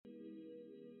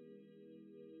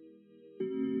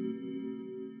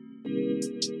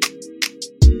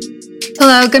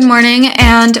Hello, good morning,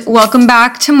 and welcome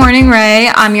back to Morning Ray.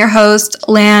 I'm your host,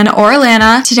 Lan or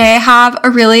Lana. Today I have a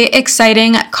really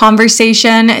exciting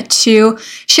conversation to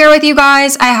share with you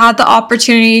guys. I had the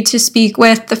opportunity to speak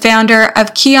with the founder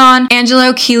of Kion,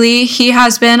 Angelo Keely. He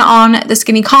has been on The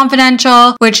Skinny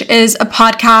Confidential, which is a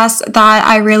podcast that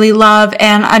I really love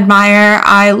and admire.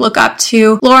 I look up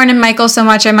to Lauren and Michael so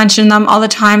much. I mention them all the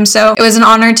time, so it was an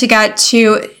honor to get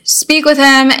to speak with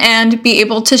him and be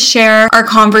able to share our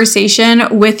conversation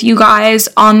with you guys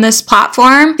on this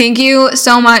platform. Thank you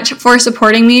so much for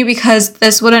supporting me because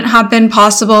this wouldn't have been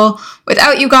possible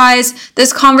without you guys.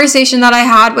 This conversation that I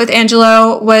had with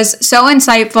Angelo was so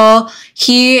insightful.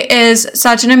 He is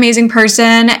such an amazing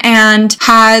person and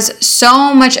has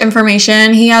so much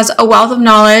information. He has a wealth of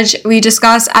knowledge. We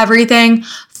discuss everything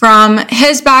from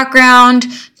his background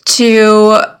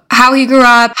to how he grew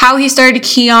up, how he started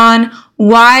Kion,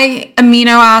 why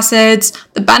amino acids,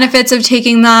 the benefits of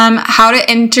taking them, how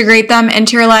to integrate them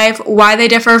into your life, why they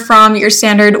differ from your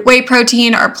standard whey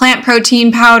protein or plant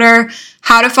protein powder,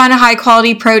 how to find a high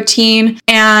quality protein,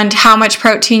 and how much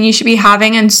protein you should be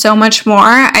having, and so much more.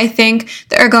 I think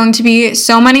there are going to be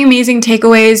so many amazing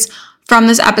takeaways from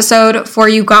this episode for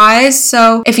you guys.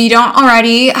 So if you don't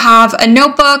already have a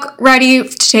notebook ready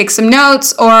to take some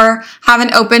notes or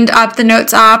haven't opened up the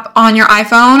Notes app on your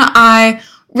iPhone, I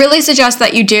really suggest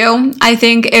that you do. I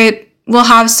think it will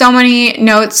have so many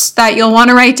notes that you'll want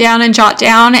to write down and jot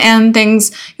down and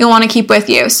things you'll want to keep with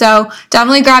you. So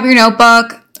definitely grab your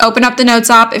notebook, open up the Notes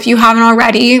app if you haven't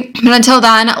already. But until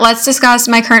then, let's discuss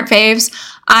my current faves.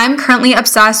 I'm currently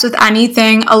obsessed with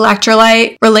anything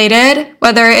electrolyte related,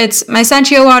 whether it's my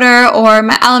Sentio water or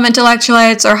my Element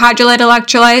electrolytes or Hydrolyte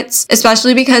electrolytes,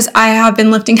 especially because I have been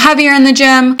lifting heavier in the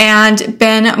gym and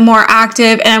been more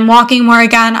active and I'm walking more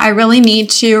again. I really need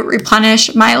to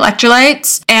replenish my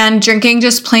electrolytes, and drinking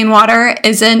just plain water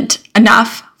isn't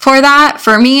enough for that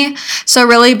for me. So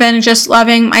really been just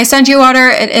loving my Sentio water.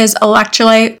 It is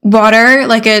electrolyte water,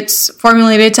 like it's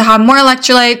formulated to have more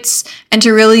electrolytes and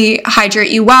to really hydrate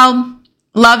you well.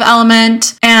 Love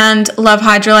Element and love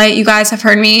Hydrolyte. You guys have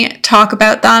heard me talk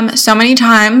about them so many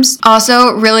times.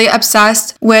 Also really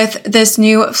obsessed with this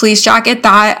new fleece jacket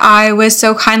that I was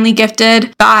so kindly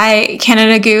gifted by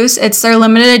Canada Goose. It's their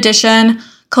limited edition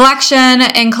collection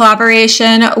in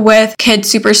collaboration with Kid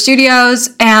Super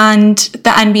Studios and the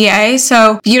NBA.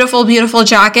 So beautiful, beautiful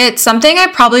jacket. Something I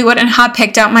probably wouldn't have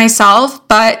picked out myself,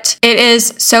 but it is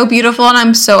so beautiful and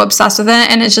I'm so obsessed with it.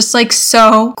 And it's just like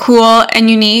so cool and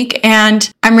unique. And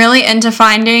I'm really into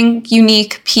finding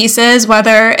unique pieces,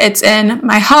 whether it's in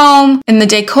my home, in the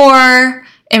decor,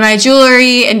 in my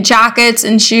jewelry, in jackets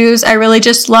and shoes. I really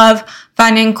just love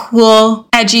finding cool,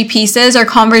 edgy pieces or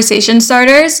conversation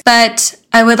starters. But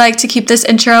I would like to keep this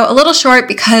intro a little short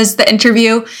because the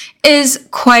interview is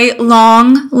quite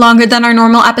long, longer than our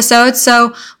normal episodes.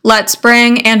 So let's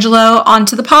bring Angelo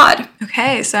onto the pod.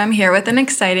 Okay, so I'm here with an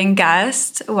exciting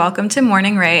guest. Welcome to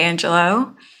Morning Ray,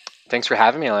 Angelo. Thanks for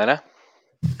having me, Elena.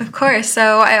 Of course.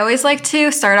 So I always like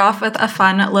to start off with a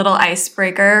fun little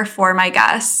icebreaker for my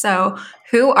guests. So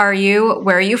who are you,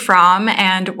 where are you from,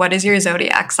 and what is your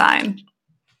zodiac sign?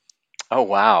 Oh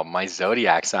wow, my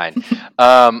zodiac sign.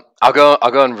 I'll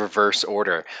go in reverse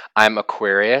order. I'm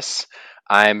Aquarius.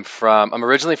 I'm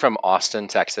originally from Austin,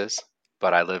 Texas,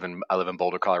 but I live in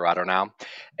Boulder, Colorado now,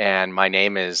 and my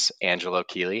name is Angelo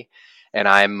Keely, and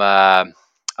I'm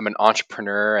an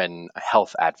entrepreneur and a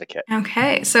health advocate.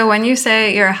 Okay, so when you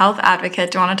say you're a health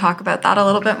advocate, do you want to talk about that a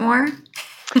little bit more?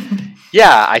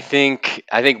 Yeah, I think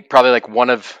probably like one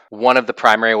of the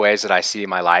primary ways that I see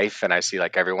my life, and I see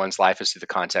like everyone's life, is through the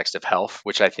context of health,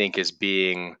 which I think is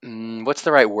being what's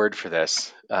the right word for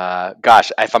this?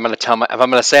 If I'm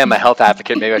gonna say I'm a health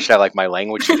advocate, maybe I should have like my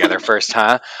language together first,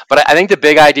 huh? But I think the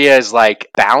big idea is like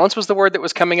balance was the word that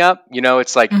was coming up. You know,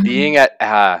 it's like being at,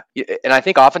 and I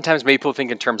think oftentimes maybe people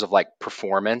think in terms of like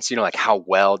performance. You know, like how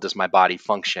well does my body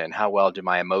function? How well do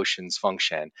my emotions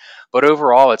function? But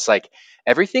overall, it's like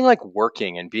everything like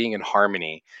working and being in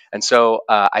harmony. And so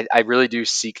I really do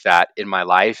seek that in my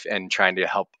life and trying to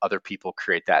help other people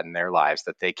create that in their lives,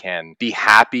 that they can be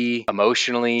happy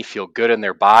emotionally, feel good in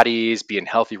their bodies, be in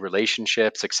healthy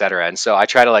relationships, etc. And so I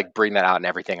try to like bring that out in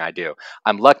everything I do.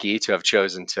 I'm lucky to have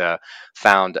chosen to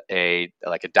found a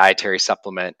dietary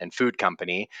supplement and food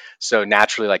company. So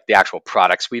naturally, like the actual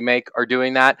products we make are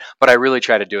doing that. But I really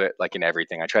try to do it like in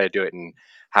everything. I try to do it in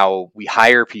how we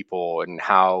hire people and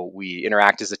how we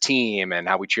interact as a team and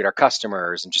how we treat our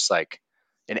customers, and just like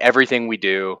in everything we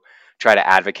do, try to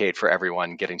advocate for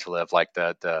everyone getting to live like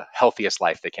the healthiest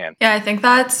life they can. Yeah, I think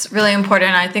that's really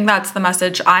important. I think that's the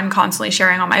message I'm constantly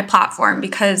sharing on my platform,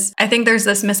 because I think there's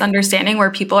this misunderstanding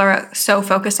where people are so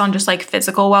focused on just like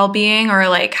physical well-being or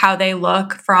like how they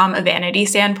look from a vanity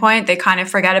standpoint. They kind of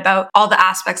forget about all the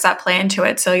aspects that play into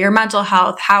it. So your mental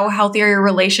health, how healthy are your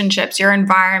relationships, your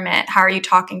environment, how are you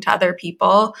talking to other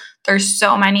people? There's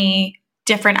so many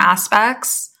different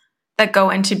aspects that go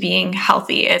into being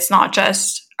healthy. It's not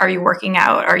just, are you working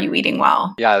out? Are you eating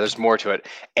well? Yeah, there's more to it.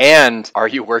 And are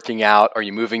you working out? Are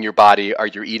you moving your body? Are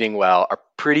you eating well? Are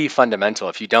pretty fundamental.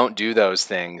 If you don't do those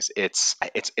things, it's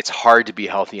hard to be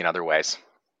healthy in other ways.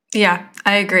 Yeah,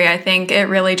 I agree. I think it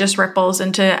really just ripples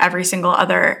into every single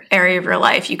other area of your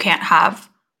life. You can't have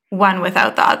one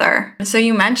without the other. So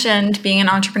you mentioned being an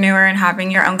entrepreneur and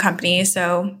having your own company.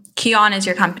 So Kion is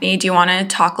your company. Do you want to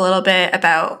talk a little bit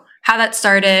about how that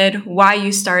started, why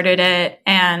you started it,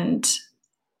 and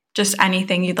just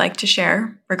anything you'd like to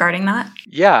share regarding that?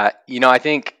 Yeah, I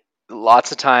think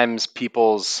lots of times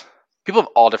people have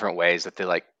all different ways that they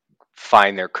like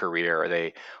find their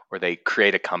career, or they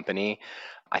create a company.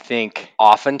 I think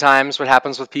oftentimes what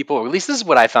happens with people, or at least this is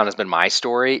what I found has been my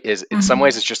story, is in some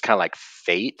ways it's just kind of like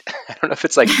fate. I don't know if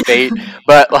it's like fate,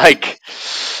 but like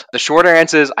the shorter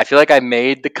answer is I feel like I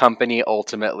made the company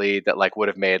ultimately that like would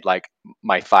have made like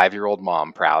my 5-year-old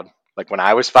mom proud. Like when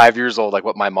I was 5 years old, like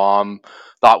what my mom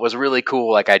thought was really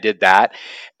cool, like I did that.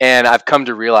 And I've come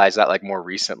to realize that like more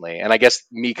recently. And I guess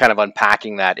me kind of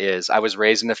unpacking that is I was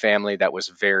raised in a family that was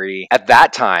very, at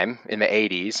that time in the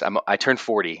 80s, I turned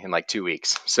 40 in like 2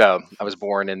 weeks. So I was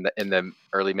born in the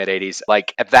early mid 80s.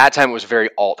 Like at that time, it was very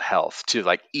alt health to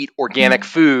like eat organic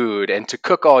food and to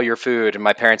cook all your food. And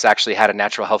my parents actually had a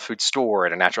natural health food store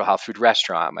and a natural health food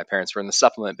restaurant. My parents were in the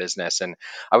supplement business. And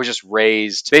I was just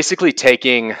raised basically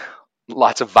taking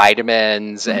lots of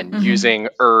vitamins and using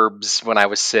herbs when I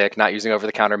was sick, not using over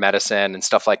the counter medicine and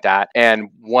stuff like that.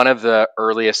 And one of the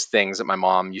earliest things that my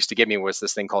mom used to give me was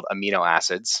this thing called amino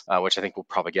acids, which I think we'll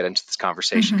probably get into this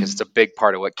conversation because it's a big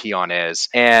part of what Kion is.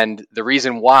 And the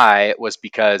reason why was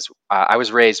because I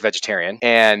was raised vegetarian,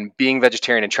 and being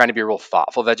vegetarian and trying to be a real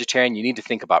thoughtful vegetarian, you need to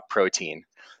think about protein,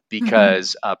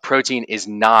 because protein is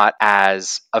not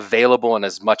as available in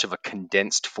as much of a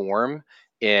condensed form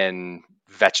in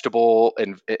vegetable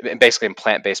and basically in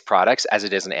plant-based products as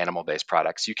it is in animal-based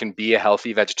products. You can be a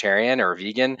healthy vegetarian or a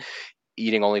vegan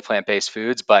eating only plant-based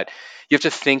foods, but you have to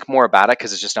think more about it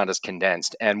because it's just not as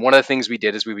condensed. And one of the things we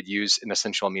did is we would use an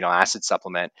essential amino acid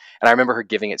supplement. And I remember her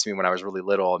giving it to me when I was really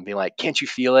little and being like, "Can't you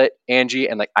feel it, Angie?"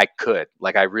 And like I could,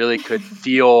 like I really could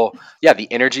feel, yeah, the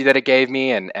energy that it gave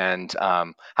me, and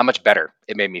how much better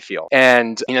it made me feel.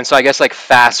 And so I guess like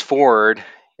fast forward,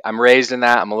 I'm raised in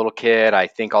that. I'm a little kid. I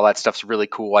think all that stuff's really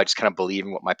cool. I just kind of believe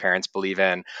in what my parents believe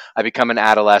in. I become an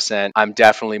adolescent. I'm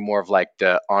definitely more of like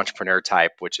the entrepreneur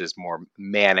type, which is more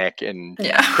manic and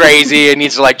crazy and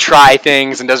needs to like try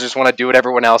things and doesn't just want to do what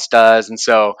everyone else does. And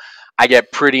so I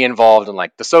get pretty involved in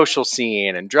like the social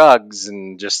scene and drugs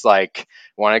and just like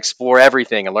want to explore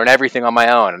everything and learn everything on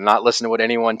my own and not listen to what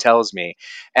anyone tells me.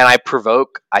 And I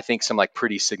provoke, I think, some like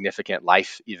pretty significant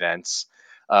life events.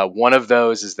 One of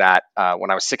those is that when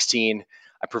I was 16,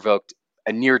 I provoked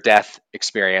a near-death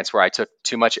experience where I took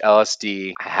too much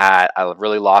LSD. I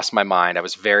really lost my mind. I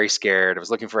was very scared. I was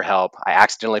looking for help. I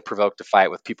accidentally provoked a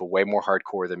fight with people way more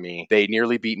hardcore than me. They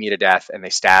nearly beat me to death and they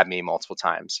stabbed me multiple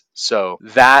times. So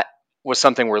that was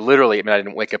something where literally, I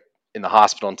didn't wake up in the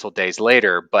hospital until days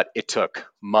later, but it took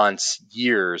months,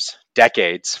 years,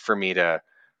 decades for me to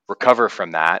recover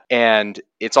from that. And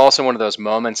it's also one of those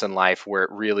moments in life where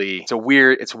it's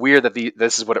weird that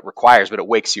this is what it requires, but it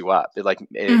wakes you up.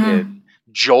 It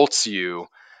jolts you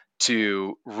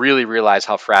to really realize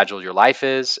how fragile your life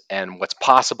is and what's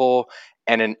possible.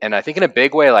 And I think in a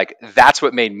big way, like that's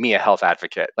what made me a health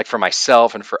advocate, like for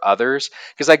myself and for others,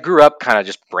 because I grew up kind of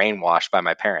just brainwashed by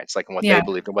my parents, like in what they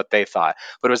believed and what they thought.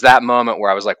 But it was that moment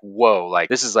where I was like, whoa,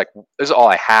 this is all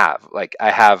I have. Like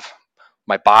I have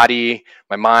my body,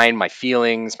 my mind, my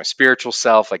feelings, my spiritual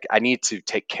self. Like I need to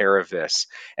take care of this.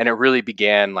 And it really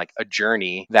began like a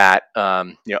journey that,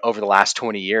 over the last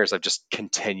 20 years, I've just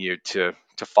continued to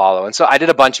follow. And so I did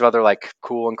a bunch of other like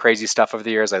cool and crazy stuff over the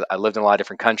years. I lived in a lot of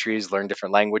different countries, learned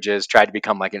different languages, tried to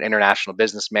become like an international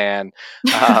businessman.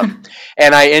 And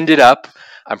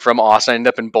I'm from Austin. I ended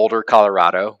up in Boulder,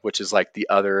 Colorado, which is like the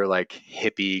other like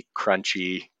hippie,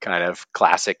 crunchy kind of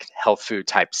classic health food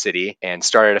type city, and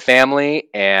started a family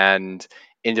and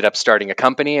ended up starting a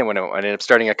company. And when I ended up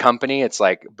starting a company, it's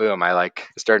like, boom, I like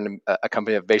started a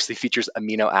company that basically features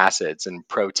amino acids and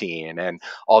protein and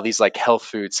all these like health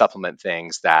food supplement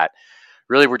things that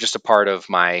really were just a part of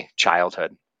my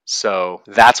childhood. So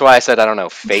that's why I said, I don't know,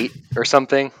 fate or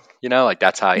something, like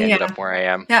that's how I ended Yeah. up where I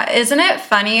am. Yeah. Isn't it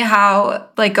funny how,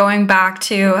 like, going back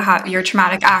to how your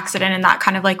traumatic accident and that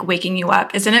kind of like waking you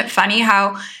up, isn't it funny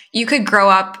how you could grow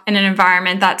up in an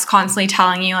environment that's constantly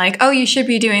telling you, like, oh, you should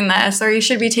be doing this or you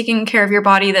should be taking care of your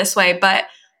body this way. But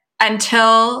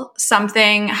until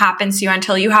something happens to you,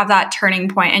 until you have that turning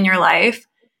point in your life,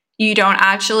 you don't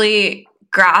actually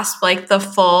grasp like the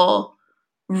full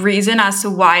reason as to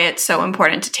why it's so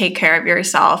important to take care of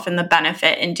yourself and the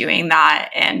benefit in doing that,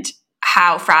 and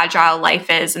how fragile life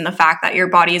is, and the fact that your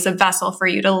body is a vessel for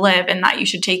you to live and that you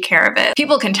should take care of it.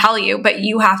 People can tell you, but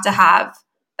you have to have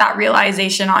that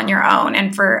realization on your own.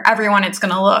 And for everyone, it's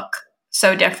going to look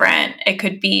so different. It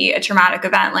could be a traumatic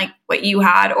event like what you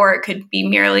had, or it could be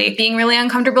merely being really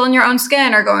uncomfortable in your own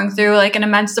skin, or going through like an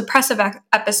immense depressive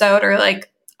episode, or like,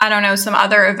 I don't know, some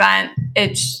other event.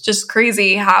 It's just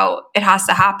crazy how it has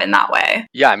to happen that way.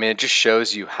 Yeah, I mean, it just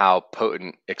shows you how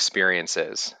potent experience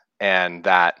is. And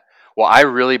that, well, I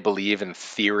really believe in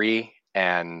theory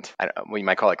and I don't know, what you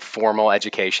might call like formal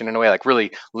education in a way, like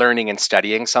really learning and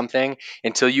studying something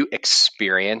until you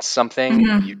experience something.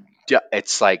 Mm-hmm.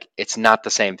 It's like, it's not the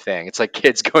same thing. It's like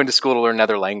kids going to school to learn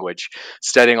another language,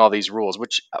 studying all these rules,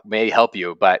 which may help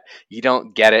you, but you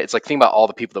don't get it. It's like, think about all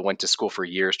the people that went to school for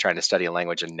years trying to study a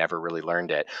language and never really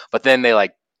learned it. But then they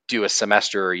like do a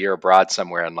semester or a year abroad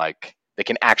somewhere and like they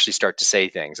can actually start to say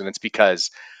things. And it's because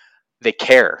they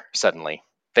care suddenly.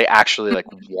 They actually like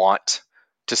want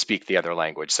to speak the other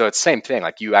language. So it's the same thing.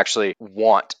 Like you actually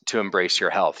want to embrace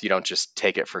your health. You don't just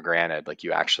take it for granted. Like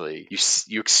you actually,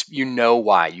 you know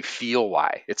why, you feel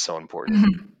why it's so important.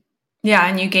 Mm-hmm. Yeah,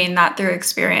 and you gain that through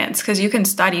experience, because you can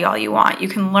study all you want. You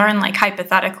can learn like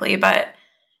hypothetically, but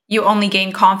you only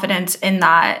gain confidence in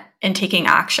that in taking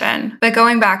action. But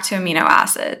going back to amino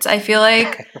acids, I feel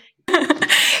like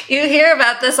you hear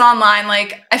about this online.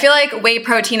 Like, I feel like whey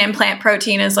protein and plant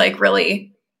protein is like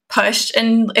really pushed,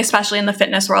 and especially in the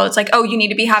fitness world, it's like, oh, you need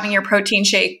to be having your protein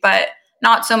shake, but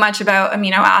not so much about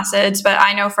amino acids. But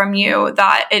I know from you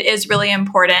that it is really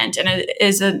important, and it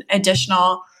is an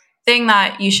additional thing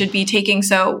that you should be taking.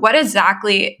 So what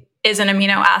exactly is an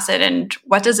amino acid and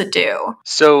what does it do?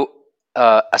 So,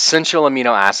 essential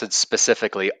amino acids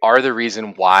specifically are the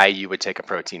reason why you would take a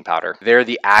protein powder. They're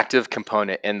the active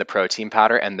component in the protein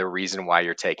powder and the reason why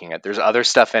you're taking it. There's other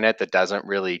stuff in it that doesn't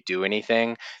really do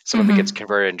anything. Some of it gets Mm-hmm.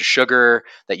 converted into sugar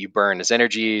that you burn as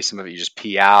energy. Some of it you just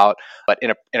pee out. But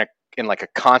in like a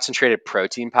concentrated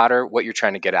protein powder, what you're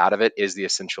trying to get out of it is the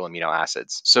essential amino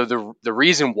acids. So the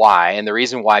reason why, and the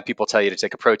reason why people tell you to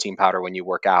take a protein powder when you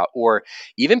work out, or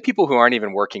even people who aren't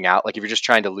even working out, like if you're just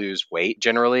trying to lose weight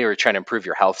generally, or you're trying to improve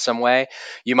your health some way,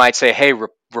 you might say, hey,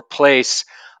 replace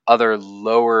other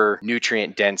lower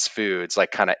nutrient dense foods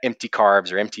like kind of empty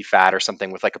carbs or empty fat or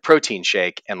something with like a protein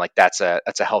shake, and like that's a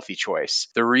healthy choice.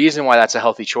 The reason why that's a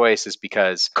healthy choice is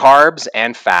because carbs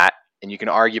and fat, and you can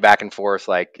argue back and forth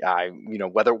like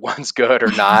whether one's good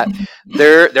or not,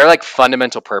 they're like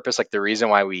fundamental purpose. Like the reason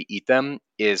why we eat them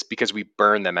is because we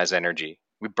burn them as energy.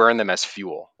 We burn them as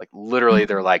fuel. Like literally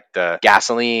they're like the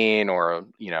gasoline or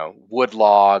wood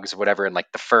logs, whatever, in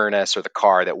like the furnace or the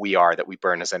car that we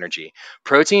burn as energy.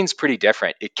 Protein's pretty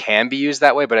different. It can be used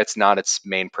that way, but it's not its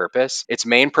main purpose. Its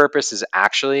main purpose is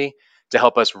actually to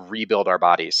help us rebuild our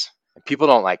bodies. People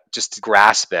don't like just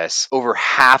grasp this. Over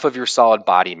half of your solid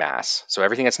body mass, so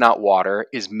everything that's not water,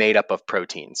 is made up of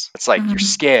proteins. It's like your Mm-hmm.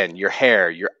 skin, your hair,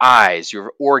 your eyes,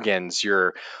 your organs,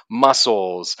 your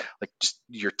muscles, like just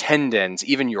your tendons,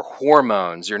 even your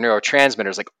hormones, your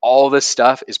neurotransmitters, like all this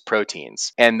stuff is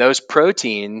proteins. And those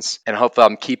proteins, and hopefully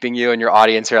I'm keeping you and your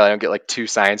audience here, I don't get like too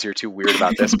sciencey or too weird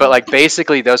about this, but like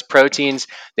basically those proteins,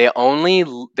 they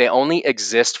only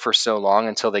exist for so long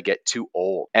until they get too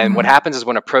old. And what Mm-hmm. happens is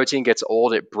when a protein gets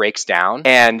old, it breaks down,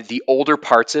 and the older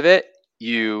parts of it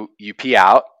you pee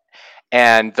out,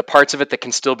 and the parts of it that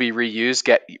can still be reused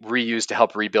get reused to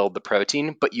help rebuild the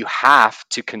protein. But you have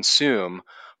to consume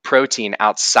protein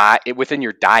outside within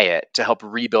your diet to help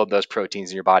rebuild those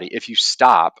proteins in your body. If you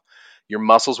stop, your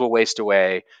muscles will waste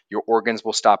away, your organs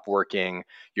will stop working,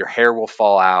 your hair will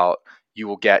fall out, you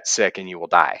will get sick, and you will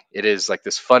die. It is like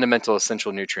this fundamental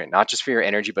essential nutrient, not just for your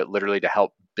energy, but literally to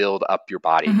help build up your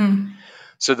body. Mm-hmm.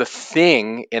 So the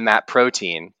thing in that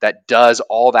protein that does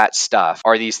all that stuff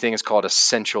are these things called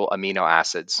essential amino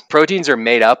acids. Proteins are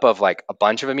made up of like a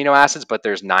bunch of amino acids, but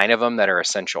there's 9 of them that are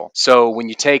essential. So when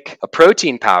you take a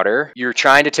protein powder, you're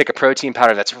trying to take a protein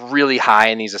powder that's really high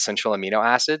in these essential amino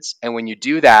acids. And when you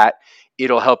do that,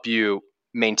 it'll help you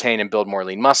maintain and build more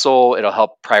lean muscle. It'll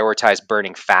help prioritize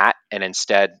burning fat and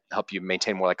instead help you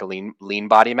maintain more like a lean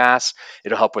body mass.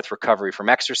 It'll help with recovery from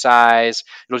exercise.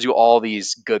 It'll do all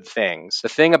these good things. The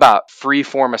thing about free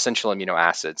form essential amino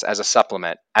acids as a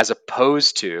supplement, as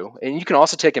opposed to, and you can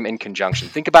also take them in conjunction,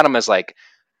 think about them as like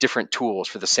different tools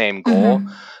for the same goal.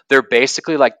 Mm-hmm. They're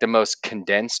basically like the most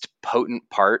condensed, potent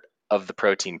part of the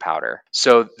protein powder.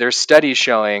 So there's studies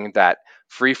showing that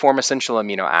free form essential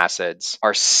amino acids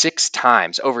are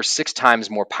over six times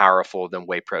more powerful than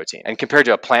whey protein. And compared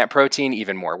to a plant protein,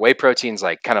 even more. Whey protein's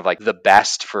like kind of like the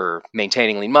best for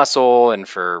maintaining lean muscle and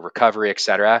for recovery,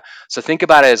 etc. So think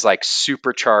about it as like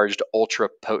supercharged, ultra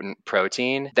potent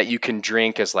protein that you can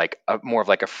drink as like more of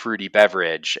like a fruity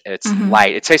beverage. It's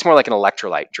light. It tastes more like an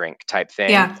electrolyte drink type thing.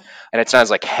 Yeah. And it's not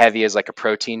as like heavy as like a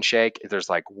protein shake. There's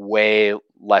like way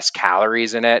less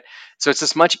calories in it. So it's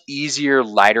this much easier,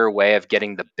 lighter way of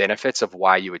getting the benefits of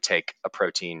why you would take a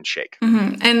protein shake.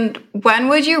 Mm-hmm. And when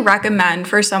would you recommend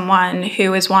for someone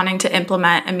who is wanting to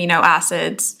implement amino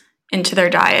acids into their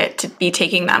diet to be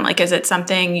taking them? Like, is it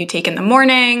something you take in the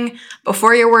morning,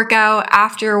 before your workout,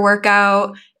 after your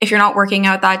workout? If you're not working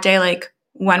out that day, like,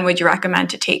 when would you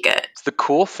recommend to take it? The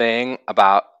cool thing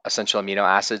about essential amino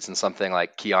acids and something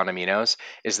like Kion Aminos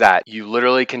is that you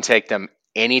literally can take them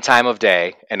any time of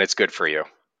day and it's good for you.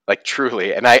 Like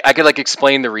truly. And I could like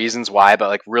explain the reasons why, but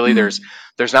like really there's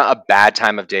not a bad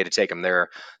time of day to take them.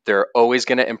 They're always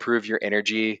going to improve your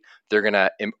energy. They're going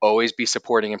to always be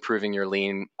supporting improving your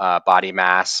lean body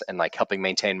mass and like helping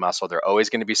maintain muscle. They're always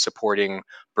going to be supporting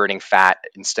burning fat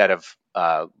instead of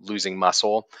losing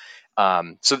muscle.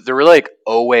 So they're really like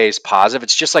always positive.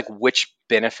 It's just like which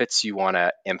benefits you want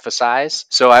to emphasize.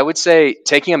 So I would say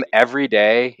taking them every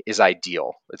day is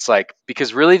ideal. It's like,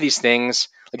 because really these things,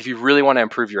 like if you really want to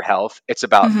improve your health, it's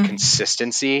about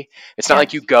consistency. It's not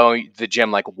like you go to the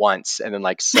gym like once and then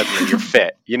like suddenly you're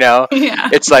fit, you know?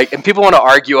 Yeah. It's like, and people want to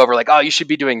argue over like, oh, you should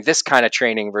be doing this kind of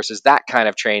training versus that kind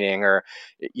of training, or,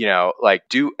 you know, like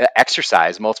do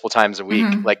exercise multiple times a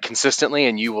week, like consistently,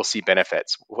 and you will see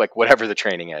benefits, like whatever the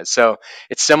training is. So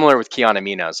it's similar with Kion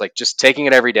Aminos. Like just taking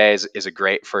it every day is a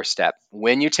great first step.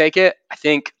 When you take it, I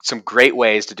think some great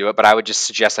ways to do it, but I would just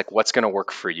suggest like what's going to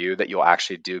work for you that you'll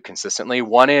actually do consistently.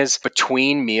 One is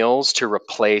between meals to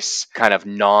replace kind of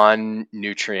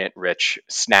non-nutrient rich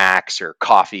snacks or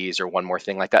coffees or one more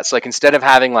thing like that. So like instead of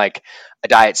having like a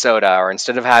diet soda, or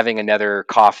instead of having another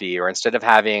coffee, or instead of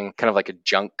having kind of like a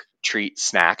junk treat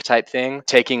snack type thing,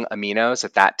 taking aminos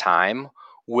at that time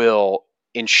will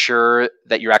ensure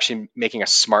that you're actually making a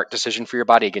smart decision for your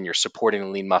body. Again, you're supporting the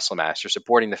lean muscle mass, you're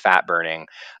supporting the fat burning,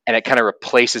 and it kind of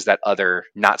replaces that other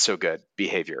not so good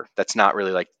behavior that's not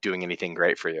really like doing anything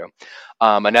great for you.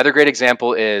 Another great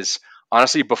example is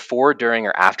honestly before, during,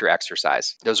 or after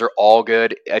exercise. Those are all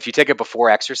good. If you take it before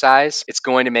exercise, it's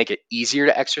going to make it easier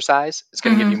to exercise. It's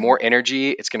going to give you more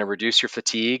energy. It's going to reduce your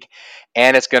fatigue,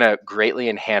 and it's going to greatly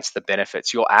enhance the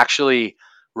benefits. You'll actually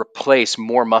replace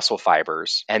more muscle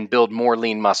fibers and build more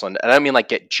lean muscle. And I don't mean like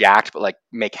get jacked, but like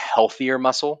make healthier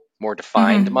muscle, more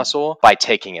defined muscle by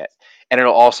taking it. And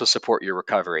it'll also support your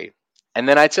recovery. And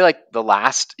then I'd say like the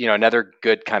last, another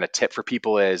good kind of tip for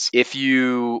people is if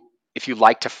you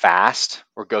like to fast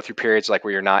or go through periods like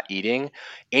where you're not eating,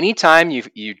 anytime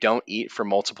you don't eat for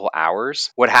multiple hours,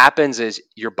 what happens is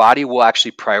your body will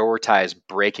actually prioritize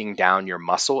breaking down your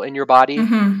muscle in your body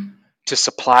to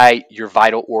supply your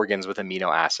vital organs with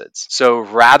amino acids. So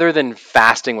rather than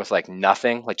fasting with like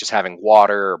nothing, like just having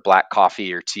water or black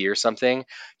coffee or tea or something,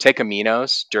 take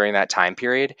aminos during that time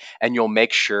period, and you'll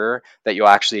make sure that you'll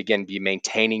actually, again, be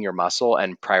maintaining your muscle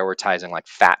and prioritizing like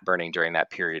fat burning during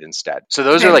that period instead. So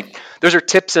those are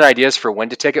tips and ideas for when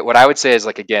to take it. What I would say is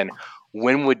like, again,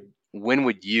 when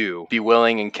would you be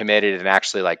willing and committed and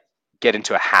actually like get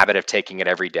into a habit of taking it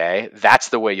every day? That's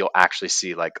the way you'll actually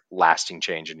see like lasting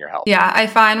change in your health. Yeah, I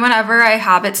find whenever I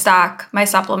habit stack my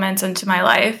supplements into my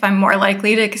life, I'm more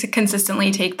likely to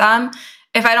consistently take them.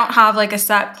 If I don't have like a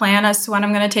set plan as to when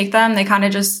I'm going to take them, they kind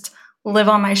of just live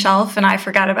on my shelf and I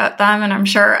forget about them. And I'm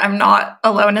sure I'm not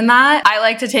alone in that. I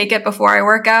like to take it before I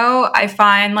work out. I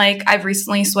find like I've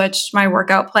recently switched my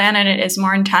workout plan and it is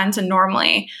more intense. And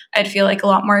normally I'd feel like a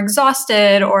lot more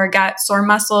exhausted or get sore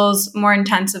muscles more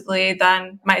intensively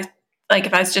than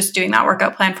if I was just doing that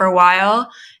workout plan for a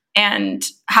while. And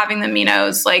having the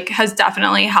aminos like has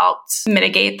definitely helped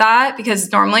mitigate that, because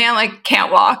normally I like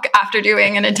can't walk after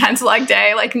doing an intense leg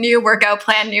day, like new workout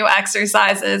plan, new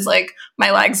exercises, like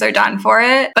my legs are done for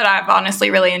it. But I've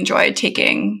honestly really enjoyed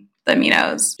taking the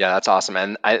Aminos. Yeah, that's awesome.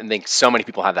 And I think so many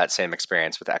people have that same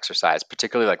experience with exercise,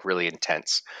 particularly like really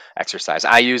intense exercise.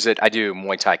 I use it, I do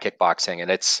Muay Thai kickboxing, and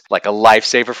it's like a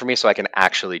lifesaver for me so I can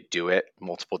actually do it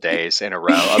multiple days in a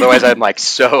row. Otherwise, I'm like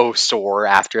so sore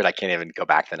after it, I can't even go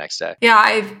back the next day. Yeah,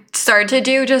 I've started to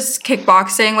do just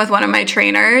kickboxing with one of my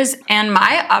trainers, and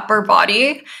my upper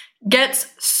body gets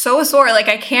so sore. Like,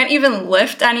 I can't even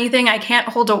lift anything. I can't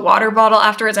hold a water bottle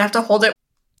afterwards. I have to hold it.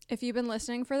 If you've been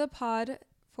listening for the pod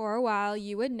for a while,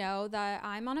 you would know that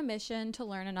I'm on a mission to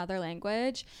learn another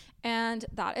language, and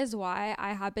that is why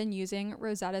I have been using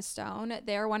Rosetta Stone.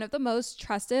 They are one of the most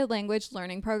trusted language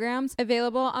learning programs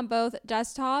available on both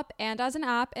desktop and as an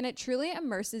app, and it truly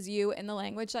immerses you in the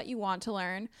language that you want to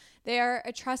learn. They are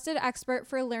a trusted expert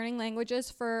for learning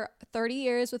languages for 30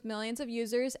 years with millions of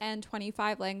users and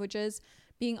 25 languages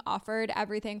being offered,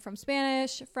 everything from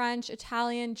Spanish, French,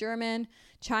 Italian, German,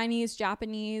 Chinese,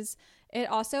 Japanese. It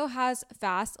also has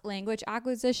fast language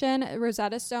acquisition.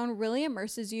 Rosetta Stone really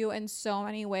immerses you in so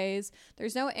many ways.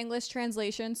 There's no English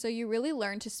translation, so you really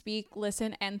learn to speak,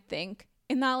 listen, and think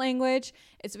in that language.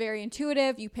 It's very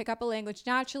intuitive. You pick up a language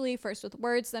naturally, first with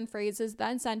words, then phrases,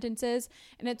 then sentences,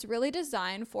 and it's really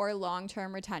designed for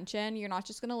long-term retention. You're not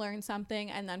just going to learn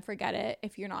something and then forget it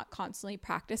if you're not constantly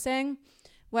practicing.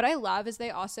 What I love is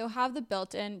they also have the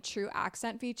built-in true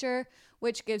accent feature,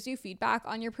 which gives you feedback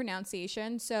on your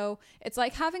pronunciation. So it's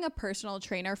like having a personal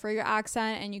trainer for your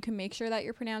accent, and you can make sure that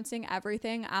you're pronouncing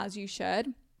everything as you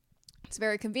should. It's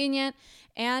very convenient,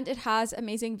 and it has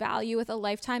amazing value with a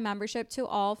lifetime membership to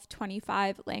all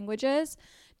 25 languages.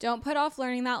 Don't put off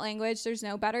learning that language. There's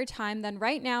no better time than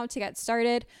right now to get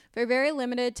started. For a very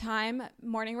limited time,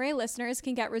 Morning Ray listeners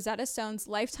can get Rosetta Stone's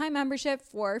lifetime membership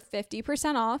for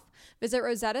 50% off. Visit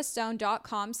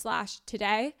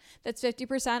rosettastone.com/today. That's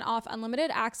 50% off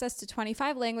unlimited access to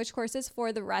 25 language courses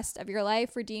for the rest of your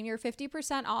life. Redeem your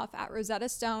 50% off at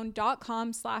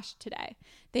rosettastone.com/today.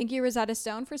 Thank you, Rosetta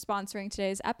Stone, for sponsoring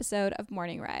today's episode of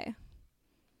Morning Ray.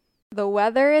 The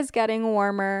weather is getting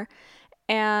warmer,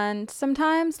 and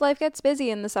sometimes life gets busy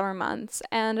in the summer months,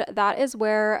 and that is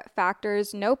where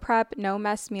Factor's no prep, no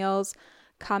mess meals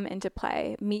come into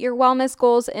play. Meet your wellness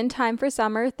goals in time for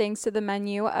summer thanks to the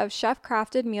menu of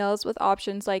chef-crafted meals with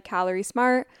options like Calorie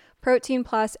Smart, Protein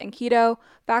Plus, and Keto.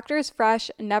 Factor's fresh,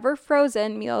 never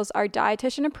frozen meals are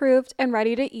dietitian approved and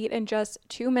ready to eat in just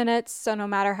 2 minutes, so no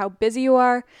matter how busy you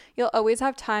are, you'll always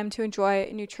have time to enjoy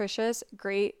nutritious,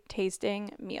 great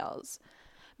tasting meals.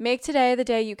 Make today the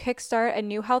day you kickstart a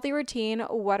new healthy routine.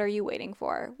 What are you waiting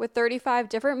for? With 35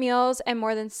 different meals and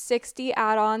more than 60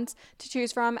 add-ons to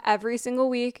choose from every single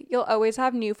week, you'll always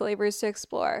have new flavors to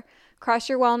explore. Crush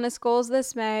your wellness goals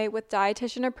this May with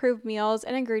dietitian-approved meals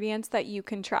and ingredients that you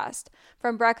can trust.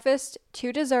 From breakfast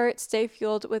to dessert, stay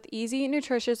fueled with easy,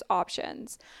 nutritious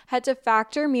options. Head to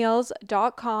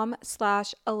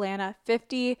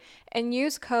factormeals.com/Alana50 and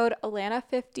use code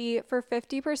Alana50 for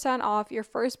 50% off your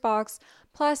first box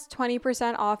plus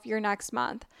 20% off your next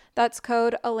month. That's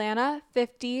code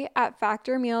Alana50 at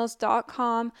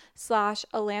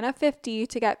factormeals.com/Alana50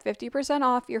 to get 50%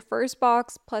 off your first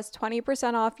box plus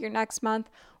 20% off your next month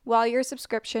while your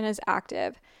subscription is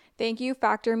active. Thank you,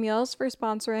 Factor Meals, for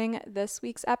sponsoring this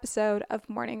week's episode of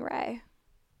Morning Ray.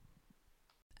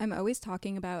 I'm always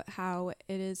talking about how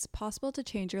it is possible to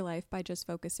change your life by just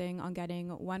focusing on getting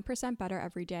 1% better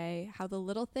every day, how the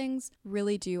little things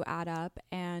really do add up,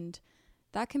 and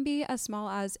that can be as small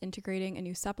as integrating a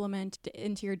new supplement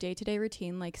into your day-to-day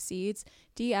routine like Seed's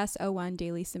DS-01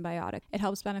 Daily Symbiotic. It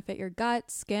helps benefit your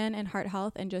gut, skin, and heart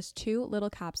health in just 2 little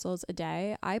capsules a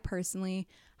day. I personally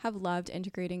have loved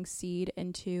integrating Seed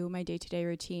into my day-to-day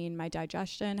routine. My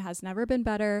digestion has never been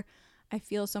better. I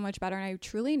feel so much better, and I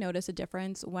truly notice a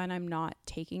difference when I'm not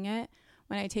taking it.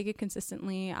 When I take it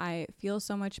consistently, I feel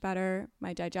so much better.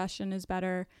 My digestion is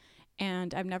better,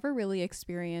 and I've never really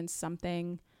experienced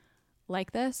something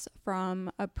like this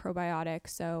from a probiotic,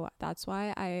 so that's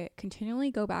why I continually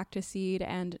go back to Seed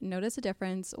and notice a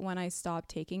difference when I stop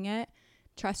taking it.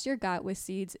 Trust your gut with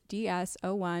Seed's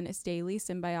DS-01 Daily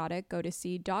Symbiotic. Go to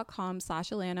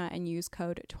seed.com/Alana and use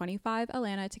code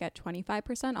 25Alana to get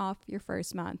 25% off your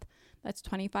first month. That's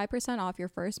 25% off your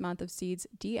first month of Seed's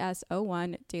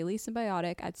DS-01 Daily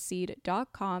Symbiotic at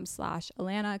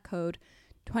seed.com/Alana, code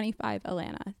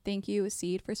 25Alana. Thank you,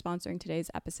 Seed, for sponsoring today's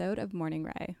episode of Morning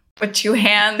Ray. With 2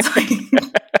 hands,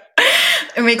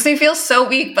 it makes me feel so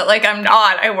weak, but like I'm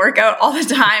not. I work out all the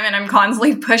time and I'm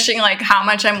constantly pushing like how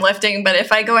much I'm lifting. But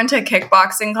if I go into a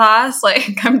kickboxing class,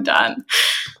 like I'm done.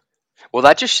 Well,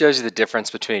 that just shows you the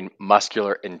difference between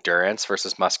muscular endurance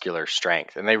versus muscular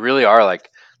strength. And they really are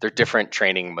like they're different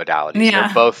training modalities. Yeah.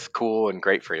 They're both cool and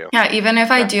great for you. Yeah, even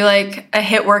if I do like a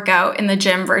HIIT workout in the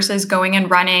gym versus going and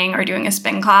running or doing a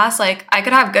spin class, like I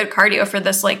could have good cardio for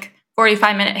this like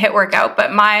 45-minute HIIT workout,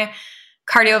 but my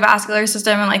cardiovascular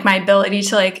system and like my ability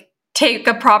to like take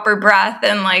a proper breath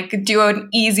and like do an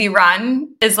easy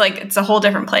run is like, it's a whole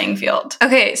different playing field.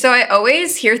 Okay, so I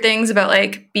always hear things about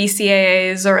like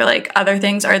BCAAs or like other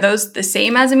things. Are those the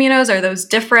same as aminos? Are those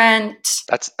different?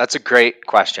 That's a great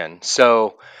question.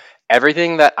 So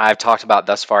everything that I've talked about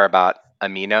thus far about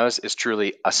aminos is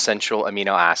truly essential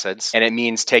amino acids, and it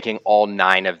means taking all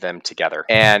 9 of them together.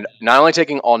 And not only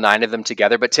taking all 9 of them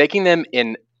together, but taking them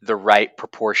in the right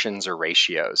proportions or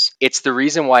ratios. It's the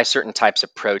reason why certain types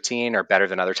of protein are better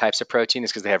than other types of protein, is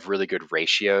because they have really good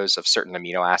ratios of certain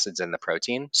amino acids in the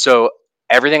protein. So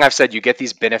everything I've said, you get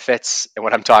these benefits and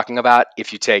what I'm talking about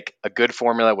if you take a good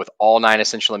formula with all 9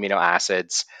 essential amino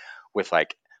acids with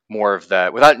like more of the,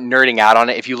 without nerding out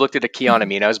on it, if you looked at a Kion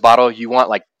Aminos bottle, you want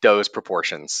like those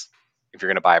proportions if you're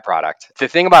going to buy a product. The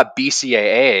thing about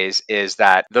BCAAs is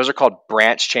that those are called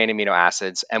branched chain amino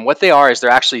acids. And what they are is they're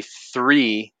actually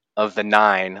 3 of the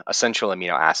 9 essential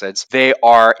amino acids. They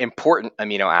are important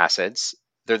amino acids.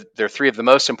 They're 3 of the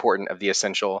most important of the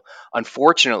essential.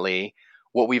 Unfortunately,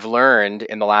 what we've learned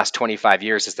in the last 25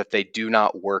 years is that they do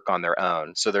not work on their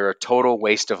own. So they're a total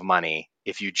waste of money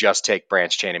if you just take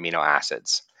branched chain amino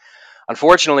acids.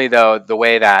 Unfortunately, though, the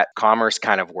way that commerce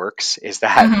kind of works is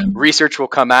that research will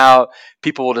come out,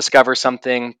 people will discover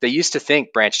something. They used to think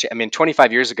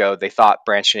 25 years ago, they thought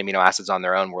branched chain amino acids on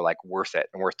their own were like worth it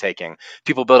and worth taking.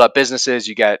 People build up businesses,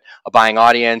 you get a buying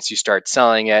audience, you start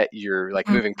selling it, you're like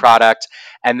moving product,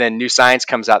 and then new science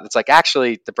comes out that's like,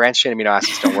 actually, the branched chain amino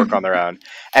acids don't work on their own.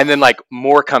 And then like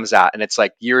more comes out, and it's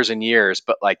like years and years,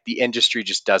 but like the industry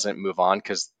just doesn't move on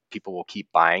because people will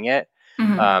keep buying it.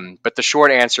 But the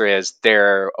short answer is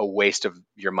they're a waste of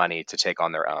your money to take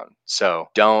on their own. So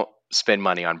don't spend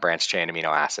money on branched chain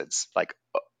amino acids. Like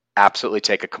absolutely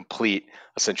take a complete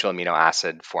essential amino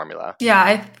acid formula. Yeah,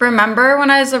 I remember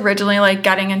when I was originally like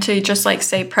getting into just like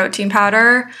say protein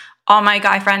powder, all my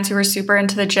guy friends who were super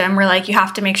into the gym were like, you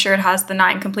have to make sure it has the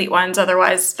 9 complete ones.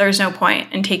 Otherwise there's no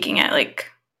point in taking it. Like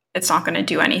it's not going to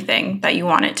do anything that you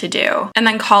want it to do. And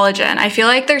then collagen. I feel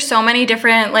like there's so many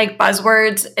different like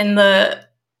buzzwords in the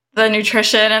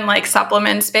nutrition and like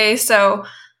supplement space. So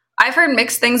I've heard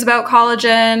mixed things about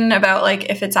collagen, about like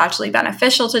if it's actually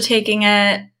beneficial to taking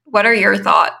it. What are your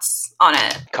thoughts on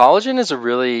it? Collagen is a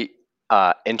really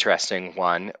interesting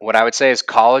one. What I would say is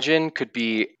collagen could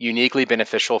be uniquely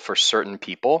beneficial for certain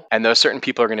people, and those certain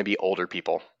people are going to be older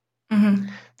people.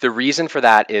 The reason for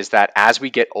that is that as we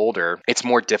get older, it's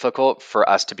more difficult for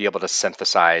us to be able to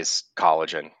synthesize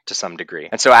collagen to some degree.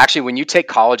 And so actually when you take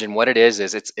collagen, what it is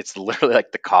it's literally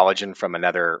like the collagen from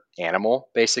another animal,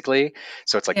 basically.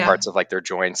 So it's like parts of like their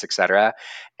joints, etc.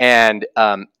 And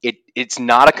it's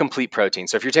not a complete protein.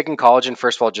 So if you're taking collagen,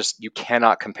 first of all, just you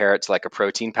cannot compare it to like a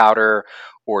protein powder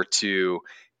or to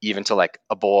even to like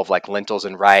a bowl of like lentils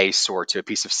and rice or to a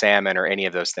piece of salmon or any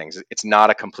of those things. It's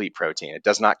not a complete protein. It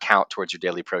does not count towards your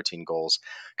daily protein goals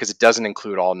because it doesn't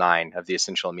include all 9 of the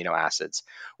essential amino acids.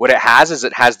 What it has is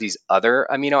it has these other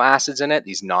amino acids in it,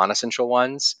 these non-essential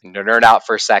ones. And to nerd out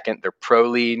for a second, they're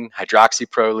proline,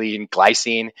 hydroxyproline,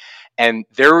 glycine, and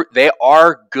they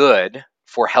are good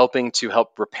for helping to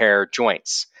help repair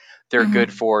joints. They're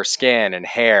good for skin and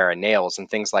hair and nails and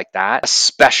things like that,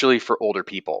 especially for older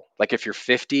people. Like if you're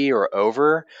 50 or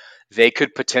over, they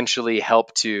could potentially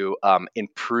help to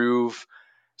improve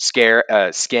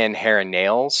skin, hair, and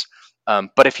nails.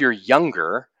 But if you're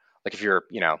younger, like if you're,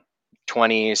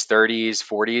 20s, 30s,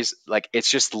 40s, like it's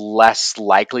just less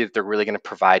likely that they're really going to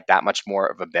provide that much more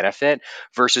of a benefit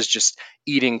versus just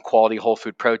eating quality whole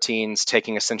food proteins,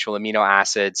 taking essential amino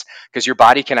acids, because your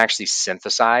body can actually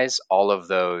synthesize all of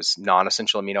those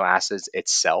non-essential amino acids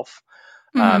itself.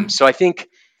 So I think,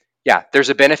 there's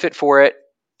a benefit for it,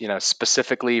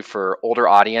 specifically for older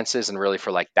audiences and really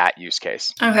for like that use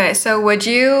case. Okay, so would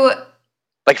you...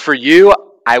 Like for you,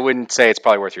 I wouldn't say it's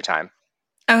probably worth your time.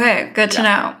 Okay, good to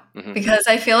know. Because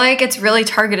I feel like it's really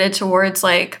targeted towards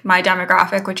like my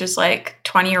demographic, which is like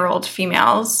 20-year-old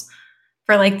females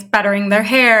for like bettering their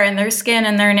hair and their skin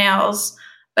and their nails.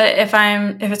 But if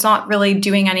it's not really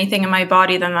doing anything in my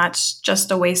body, then that's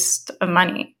just a waste of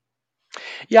money.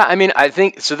 Yeah, I mean, I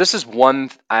think so. This is one,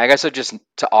 I guess, just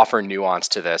to offer nuance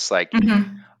to this, like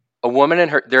a woman in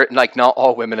her, they're like not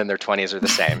all women in their 20s are the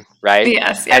same, right?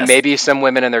 Yes. And maybe some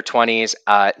women in their 20s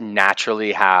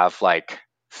naturally have like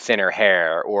thinner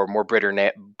hair or more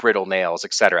brittle nails,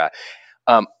 etc.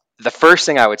 The first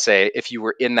thing I would say, if you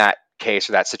were in that case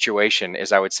or that situation,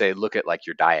 is I would say look at like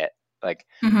your diet. Like,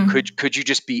 Mm-hmm. could you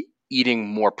just be eating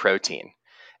more protein?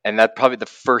 And that's probably the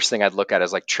first thing I'd look at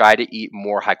is like try to eat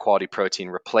more high quality protein,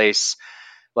 replace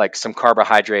like some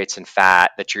carbohydrates and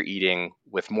fat that you're eating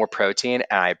with more protein.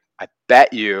 And I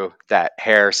bet you that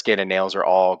hair, skin, and nails are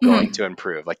all going to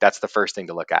improve. Like that's the first thing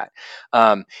to look at.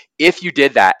 If you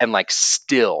did that and like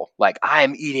still like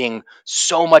I'm eating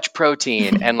so much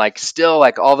protein and like still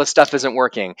like all this stuff isn't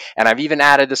working, and I've even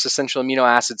added this essential amino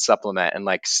acid supplement and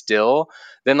like still,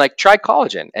 then like try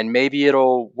collagen and maybe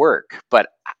it'll work. But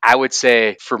I would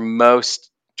say for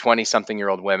most 20 something year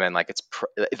old women like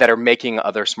that are making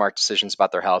other smart decisions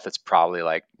about their health, it's probably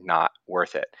like not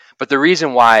worth it. But the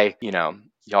reason why,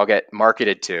 y'all get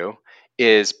marketed to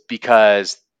is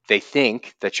because they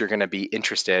think that you're going to be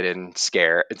interested in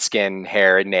skin,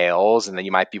 hair, and nails, and then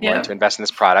you might be willing to invest in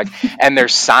this product. And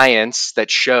there's science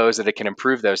that shows that it can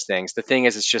improve those things. The thing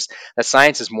is, it's just that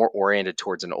science is more oriented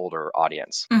towards an older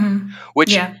audience,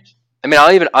 which I mean,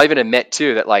 I'll even admit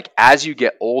too that like as you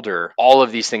get older, all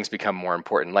of these things become more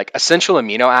important. Like essential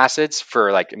amino acids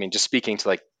for like, I mean, just speaking to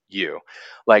like you,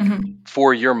 like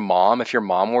for your mom, if your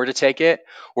mom were to take it,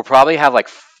 will probably have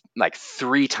like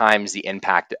 3 times the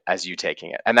impact as you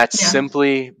taking it. And that's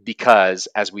simply because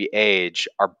as we age,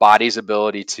 our body's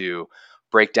ability to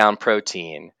break down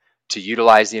protein, to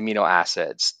utilize the amino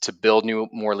acids, to build new,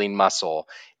 more lean muscle,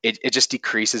 it just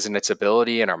decreases in its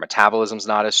ability and our metabolism's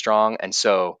not as strong. And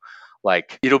so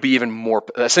like it'll be even more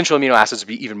essential amino acids will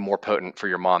be even more potent for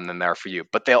your mom than they are for you,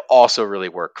 but they'll also really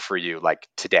work for you like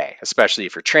today, especially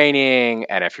if you're training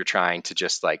and if you're trying to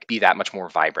just like be that much more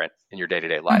vibrant in your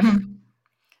day-to-day life.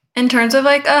 In terms of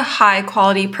like a high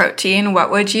quality protein, what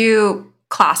would you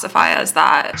classify as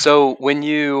that? So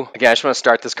again, I just want to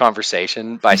start this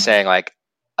conversation by saying like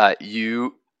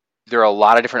there are a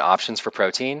lot of different options for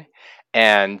protein,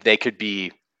 and they could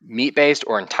be meat-based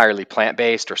or entirely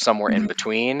plant-based or somewhere in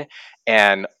between.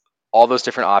 And all those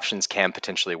different options can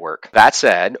potentially work. That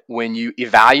said, when you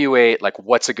evaluate like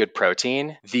what's a good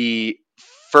protein, the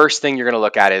first thing you're going to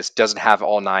look at is does it have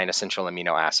all 9 essential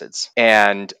amino acids?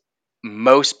 And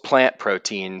most plant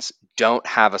proteins don't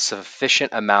have a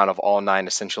sufficient amount of all 9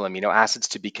 essential amino acids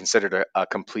to be considered a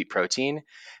complete protein.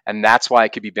 And that's why it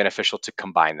could be beneficial to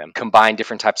combine them. Combine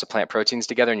different types of plant proteins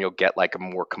together and you'll get like a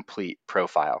more complete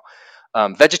profile.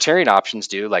 Vegetarian options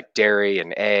do, like dairy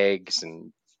and eggs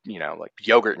and like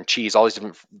yogurt and cheese, all these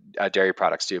different dairy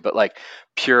products do, but like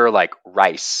pure like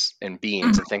rice and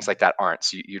beans and things like that aren't.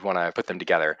 So you'd want to put them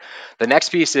together. The next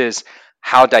piece is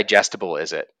how digestible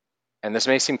is it? And this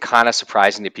may seem kind of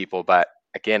surprising to people, but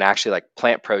again, actually like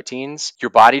plant proteins, your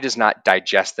body does not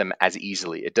digest them as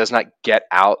easily. It does not get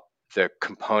out the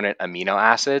component amino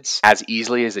acids as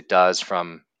easily as it does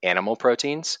from animal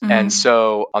proteins. And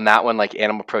so on that one, like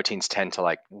animal proteins tend to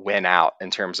like win out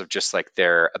in terms of just like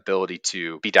their ability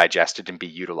to be digested and be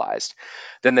utilized.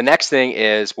 Then the next thing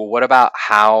is, well, what about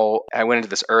how I went into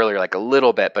this earlier, like a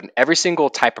little bit, but in every single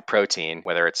type of protein,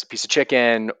 whether it's a piece of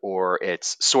chicken or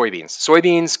it's soybeans,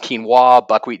 quinoa,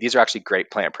 buckwheat, these are actually great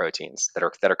plant proteins that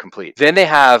are complete. Then they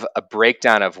have a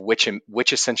breakdown of which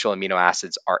essential amino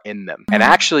acids are in them. And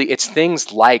actually it's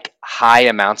things like high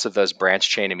amounts of those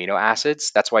branched chain amino acids.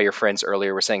 That's why your friends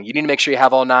earlier were saying you need to make sure you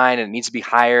have all 9 and it needs to be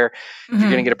higher. If you're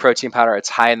going to get a protein powder, it's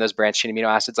high in those branched chain amino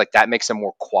acids. Like that makes a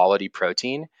more quality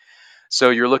protein. So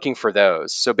you're looking for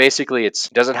those. So basically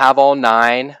does it have all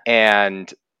 9,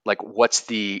 and like what's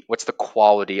the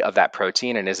quality of that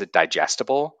protein and is it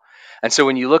digestible? And so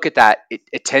when you look at that,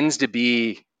 it tends to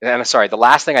be, and I'm sorry, the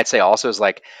last thing I'd say also is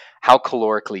like how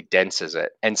calorically dense is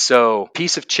it? And so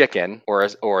piece of chicken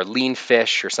or lean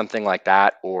fish or something like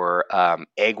that, or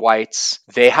egg whites,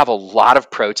 they have a lot of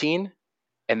protein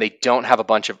and they don't have a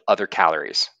bunch of other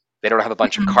calories. They don't have a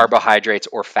bunch of carbohydrates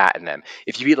or fat in them.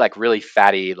 If you eat like really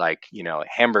fatty, like,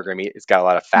 hamburger meat, it's got a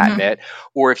lot of fat in it.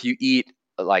 Or if you eat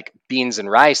like beans and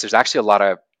rice, there's actually a lot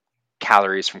of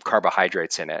calories from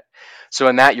carbohydrates in it. So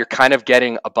in that, you're kind of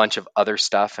getting a bunch of other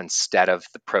stuff instead of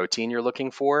the protein you're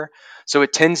looking for. So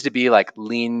it tends to be like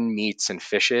lean meats and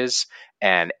fishes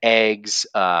and eggs,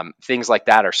 things like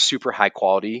that are super high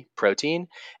quality protein,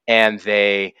 and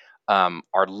they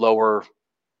are lower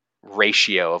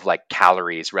ratio of like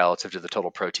calories relative to the total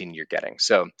protein you're getting.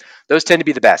 So those tend to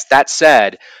be the best. That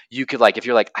said, you could like, if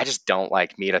you're like, I just don't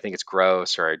like meat, I think it's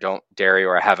gross, or I don't dairy,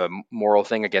 or I have a moral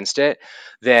thing against it,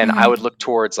 then I would look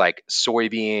towards like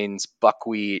soybeans,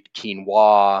 buckwheat,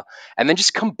 quinoa, and then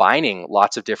just combining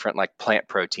lots of different like plant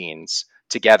proteins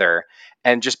together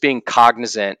and just being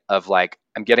cognizant of like,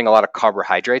 I'm getting a lot of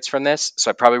carbohydrates from this, so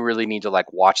I probably really need to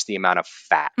like watch the amount of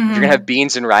fat. If you're gonna have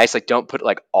beans and rice, like don't put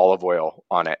like olive oil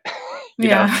on it.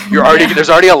 There's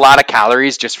already a lot of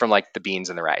calories just from like the beans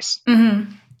and the rice.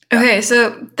 Okay,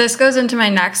 so this goes into my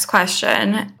next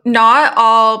question. Not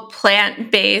all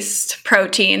plant-based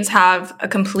proteins have a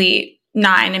complete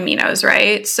 9 aminos,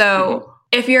 right? So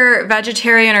if you're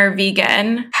vegetarian or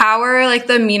vegan, how are like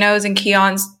the aminos and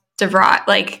Keons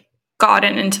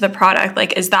gotten into the product?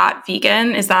 Like, is that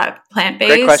vegan? Is that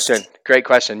plant-based? Great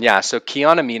question. Yeah. So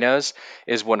Kion Aminos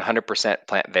is 100%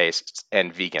 plant-based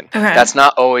and vegan. Okay. That's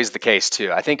not always the case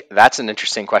too. I think that's an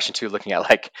interesting question too, looking at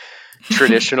like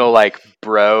traditional like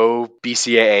bro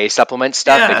BCAA supplement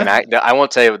stuff. Yeah. I won't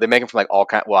tell you, they make them from like all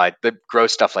kind. Well, they grow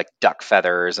stuff like duck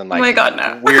feathers and Oh like my God,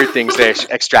 no. weird things they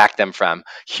extract them from,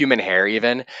 human hair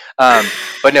even.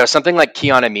 But no, something like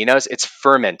Kion Aminos, it's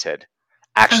fermented.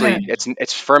 Actually, Okay.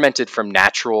 it's fermented from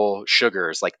natural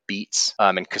sugars like beets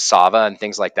and cassava and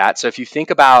things like that. So if you think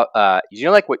about,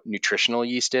 like what nutritional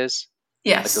yeast is?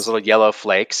 Like those Yes. little yellow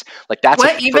flakes. Like that's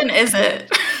What even is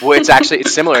it? well,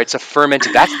 it's similar. It's a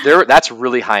fermented. That's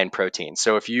really high in protein.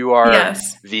 So if you are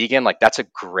Yes. vegan, like that's a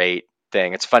great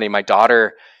thing. It's funny. My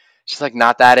daughter, she's like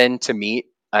not that into meat,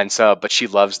 and so but she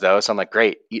loves those. So I'm like,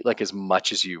 great, eat like as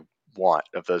much as you want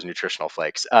of those nutritional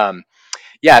flakes.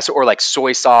 Yeah, so or like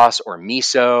soy sauce or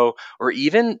miso or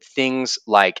even things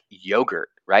like yogurt,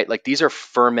 right? Like these are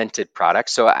fermented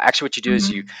products. So actually what you do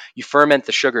is you ferment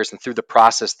the sugars and through the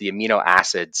process the amino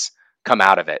acids come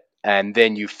out of it and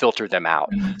then you filter them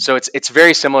out. So it's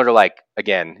very similar to like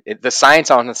again, the science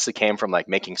honestly came from like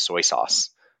making soy sauce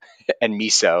and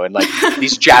miso and like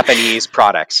these Japanese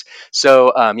products.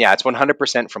 So yeah, it's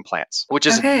 100% from plants, which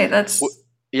is Okay, that's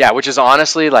which is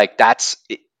honestly like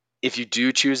if you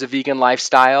do choose a vegan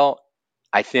lifestyle,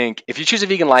 I think if you choose a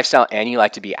vegan lifestyle and you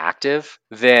like to be active,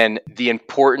 then the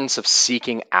importance of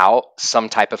seeking out some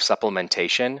type of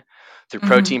supplementation through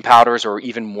protein powders or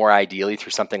even more ideally through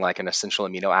something like an essential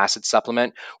amino acid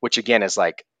supplement, which again is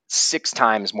like 6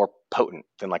 times more potent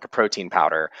than like a protein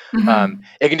powder.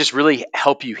 It can just really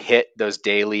help you hit those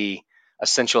daily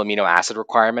essential amino acid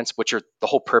requirements, which are the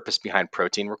whole purpose behind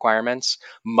protein requirements,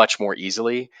 much more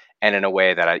easily and in a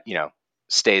way that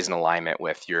stays in alignment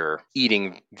with your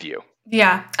eating view.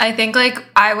 Yeah, I think like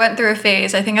I went through a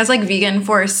phase. I think I was like vegan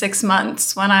for 6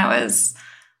 months when I was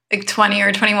like 20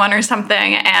 or 21 or something.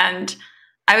 And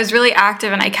I was really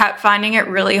active and I kept finding it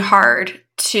really hard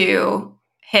to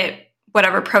hit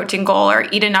whatever protein goal or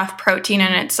eat enough protein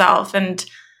in itself. And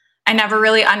I never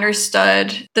really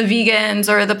understood the vegans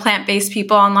or the plant-based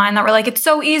people online that were like, it's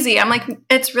so easy. I'm like,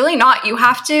 it's really not. You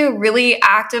have to really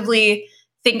actively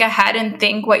think ahead and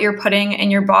think what you're putting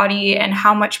in your body and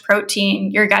how much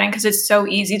protein you're getting, because it's so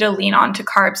easy to lean onto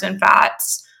carbs and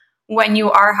fats when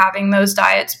you are having those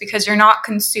diets because you're not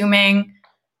consuming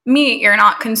meat, you're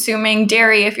not consuming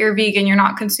dairy. If you're vegan, you're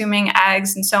not consuming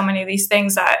eggs and so many of these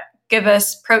things that give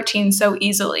us protein so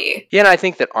easily. Yeah, and I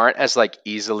think that aren't as like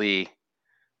easily,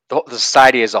 the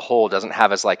society as a whole doesn't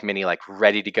have as like many like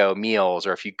ready to go meals,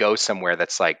 or if you go somewhere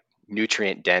that's like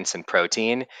nutrient dense in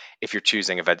protein, if you're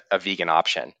choosing a vegan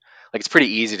option, like it's pretty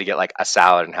easy to get like a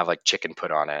salad and have like chicken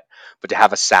put on it, but to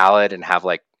have a salad and have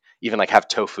like even like have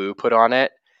tofu put on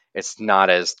it, it's not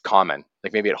as common.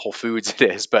 Like maybe at Whole Foods it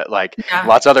is, but like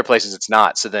lots of other places it's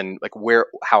not. So then like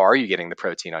how are you getting the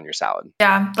protein on your salad?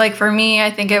 Yeah, like for me,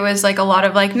 I think it was like a lot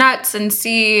of like nuts and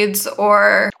seeds,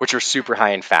 or which are super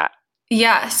high in fat.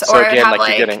 Yes, so or again,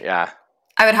 like you're getting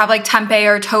I would have like tempeh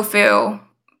or tofu,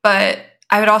 but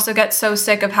I would also get so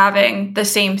sick of having the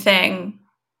same thing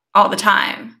all the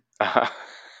time.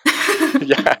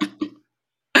 Yeah.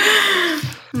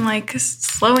 I'm like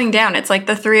slowing down. It's like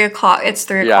 3 o'clock. It's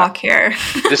 3 o'clock here.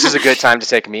 This is a good time to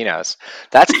take aminos.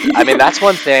 That's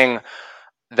one thing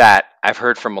that I've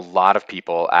heard from a lot of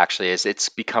people actually is it's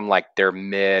become like their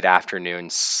mid-afternoon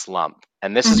slump.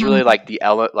 And this is really like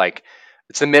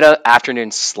it's the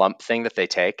mid-afternoon slump thing that they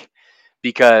take,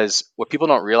 because what people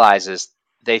don't realize is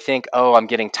they think, oh, I'm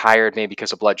getting tired maybe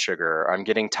because of blood sugar, or I'm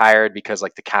getting tired because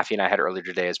like the caffeine I had earlier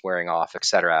today is wearing off,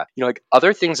 etc. Like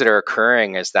other things that are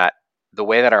occurring is that the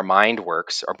way that our mind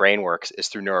works, our brain works, is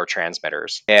through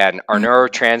neurotransmitters. And our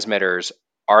neurotransmitters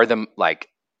are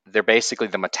they're basically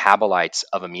the metabolites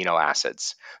of amino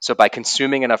acids. So by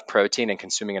consuming enough protein and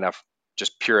consuming enough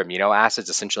just pure amino acids,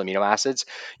 essential amino acids,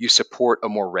 you support a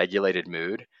more regulated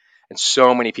mood. And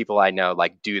so many people I know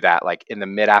like do that, like in the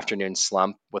mid-afternoon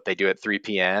slump. What they do at 3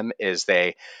 p.m. is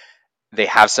they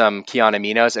have some Kion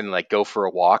aminos and like go for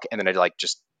a walk, and then it like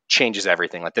just changes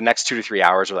everything. Like the next 2 to 3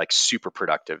 hours are like super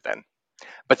productive then.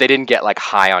 But they didn't get like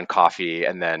high on coffee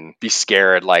and then be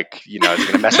scared like, it's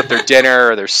going to mess up their dinner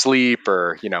or their sleep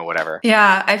or, whatever.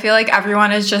 Yeah, I feel like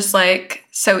everyone is just like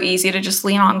so easy to just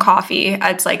lean on coffee.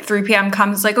 It's like 3 p.m.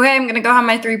 comes, it's like, okay, I'm going to go have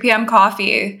my 3 p.m.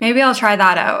 coffee. Maybe I'll try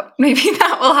that out. Maybe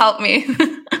that will help me.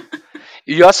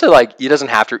 You also like, you doesn't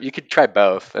have to, you could try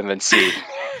both and then see.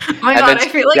 Oh my And God, then, I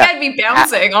feel like yeah. I'd be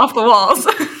bouncing off the walls.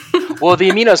 Well, the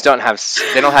aminos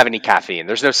they don't have any caffeine.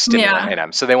 There's no stimulant Yeah. in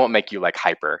them. So they won't make you like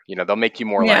hyper, they'll make you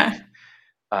more like,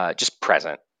 Yeah. just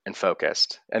present and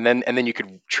focused. And then you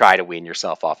could try to wean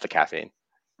yourself off the caffeine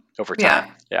over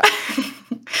time. Yeah. Yeah.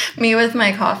 Me with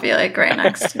my coffee like right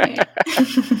next to me.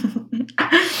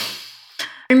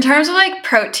 In terms of like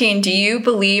protein, do you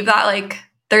believe that like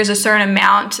there's a certain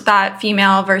amount that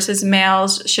female versus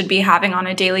males should be having on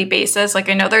a daily basis? Like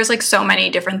I know there's like so many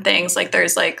different things. Like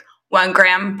there's like 1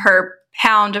 gram per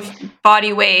pound of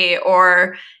body weight,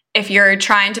 or if you're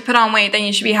trying to put on weight, then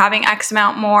you should be having X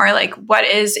amount more. Like what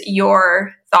is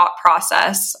your thought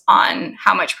process on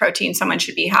how much protein someone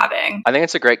should be having? I think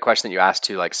it's a great question that you asked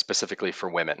too, like specifically for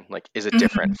women. Like, is it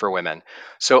different Mhm. for women?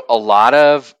 So a lot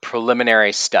of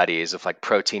preliminary studies of like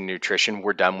protein nutrition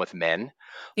were done with men.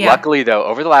 Yeah. Luckily, though,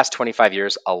 over the last 25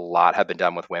 years, a lot have been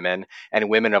done with women, and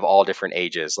women of all different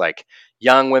ages, like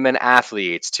young women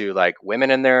athletes to like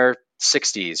women in their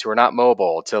 60s who are not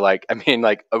mobile to like, I mean,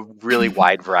 like a really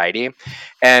wide variety.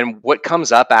 And what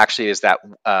comes up actually is that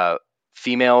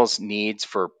females' needs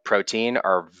for protein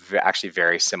are actually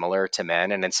very similar to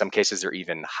men, and in some cases they're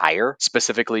even higher,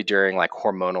 specifically during like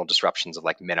hormonal disruptions of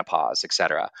like menopause,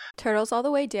 etc. Turtles All the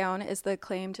Way Down is the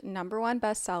acclaimed #1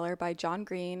 bestseller by John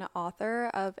Green, author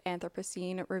of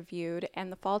Anthropocene Reviewed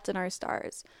and The Fault in Our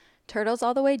Stars. Turtles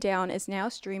All the Way Down is now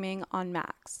streaming on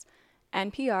Max.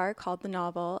 NPR called the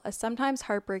novel a sometimes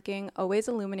heartbreaking, always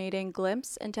illuminating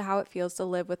glimpse into how it feels to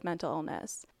live with mental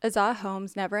illness. Azah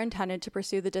Holmes never intended to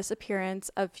pursue the disappearance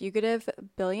of fugitive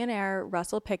billionaire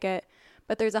Russell Pickett,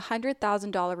 but there's a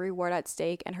 $100,000 reward at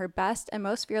stake, and her best and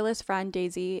most fearless friend,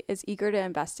 Daisy, is eager to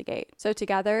investigate. So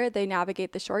together, they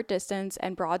navigate the short distance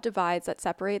and broad divides that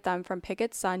separate them from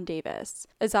Pickett's son, Davis.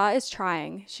 Azah is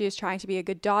trying. She is trying to be a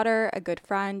good daughter, a good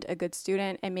friend, a good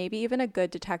student, and maybe even a good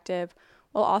detective,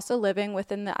 while also living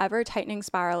within the ever-tightening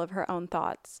spiral of her own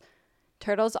thoughts.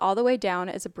 Turtles All the Way Down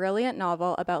is a brilliant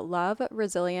novel about love,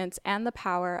 resilience, and the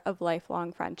power of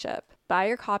lifelong friendship. Buy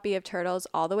your copy of Turtles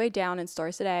All the Way Down in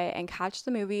stores today and catch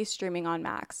the movie streaming on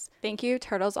Max. Thank you,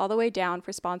 Turtles All the Way Down,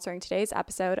 for sponsoring today's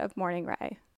episode of Morning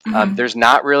Ray. There's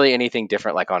not really anything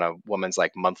different like on a woman's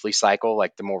like monthly cycle.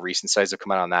 Like the more recent studies have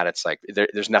come out on that, it's like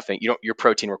there's nothing, your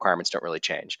protein requirements don't really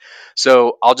change.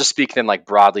 So I'll just speak then like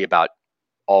broadly about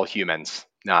all humans,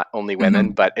 not only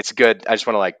women, but it's good. I just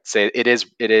want to like say it is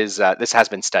this has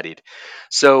been studied.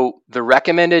 So the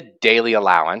recommended daily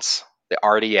allowance, the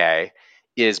RDA,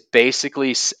 is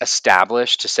basically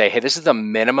established to say, hey, this is the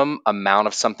minimum amount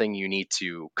of something you need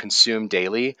to consume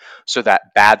daily so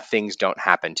that bad things don't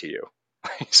happen to you.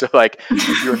 So like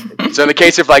so in the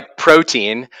case of like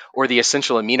protein or the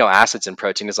essential amino acids in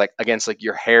protein is like, again, it's like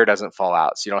your hair doesn't fall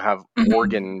out, so you don't have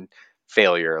organ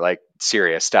failure, like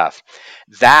serious stuff.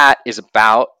 That is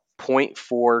about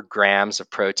 0.4 grams of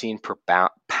protein per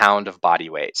pound of body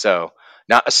weight. So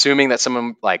not assuming that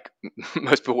someone like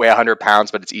most people weigh 100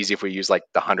 pounds, but it's easy if we use like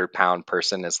the 100-pound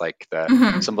person as like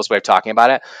the simplest way of talking about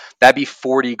it. That'd be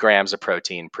 40 grams of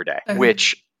protein per day,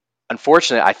 which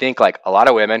unfortunately, I think like a lot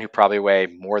of women who probably weigh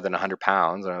more than 100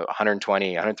 pounds, 120,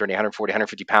 130, 140,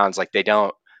 150 pounds, like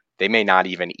they may not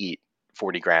even eat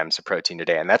 40 grams of protein a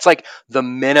day. And that's like the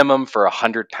minimum for a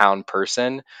 100-pound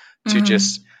person to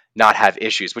just not have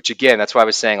issues, which again, that's why I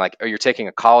was saying like, oh, you're taking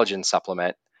a collagen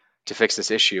supplement to fix this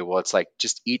issue. Well, it's like,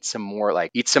 just eat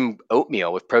some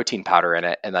oatmeal with protein powder in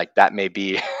it. And like, that may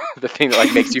be the thing that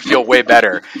like makes you feel way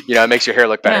better. It makes your hair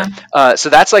look better. Yeah. So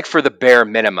that's like for the bare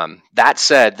minimum. That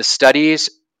said, the studies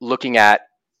looking at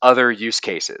other use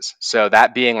cases. So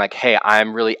that being like, hey,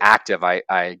 I'm really active.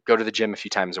 I go to the gym a few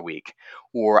times a week,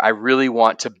 or I really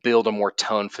want to build a more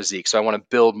toned physique. So I want to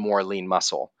build more lean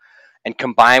muscle. And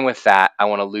combined with that, I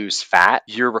want to lose fat.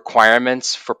 Your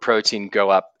requirements for protein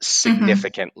go up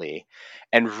significantly.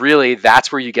 And really,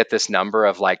 that's where you get this number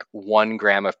of like 1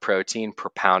 gram of protein per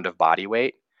pound of body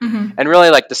weight. And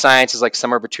really, like the science is like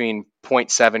somewhere between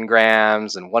 0.7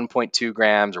 grams and 1.2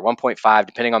 grams or 1.5,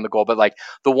 depending on the goal. But like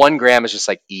the 1 gram is just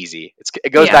like easy.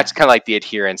 It goes back to kind of like the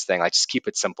adherence thing. Like just keep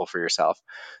it simple for yourself.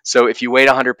 So if you weighed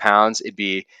 100 pounds, it'd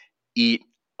be eat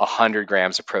 100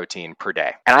 grams of protein per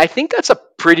day. And I think that's a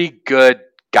pretty good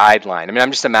guideline. I mean,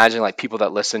 I'm just imagining like people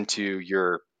that listen to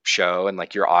your show and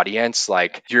like your audience,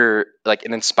 like you're like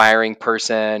an inspiring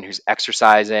person who's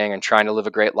exercising and trying to live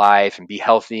a great life and be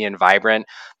healthy and vibrant.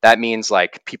 That means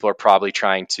like people are probably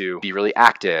trying to be really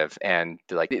active and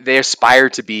like they aspire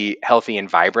to be healthy and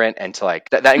vibrant, and to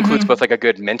like that includes both like a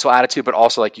good mental attitude, but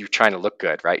also like you're trying to look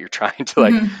good, right? You're trying to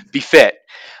like be fit.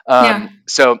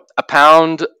 So a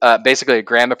pound, basically a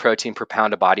gram of protein per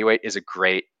pound of body weight is a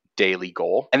great daily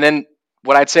goal. And then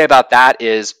what I'd say about that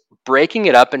is breaking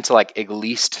it up into like at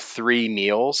least 3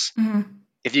 meals.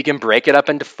 If you can break it up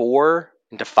into 4,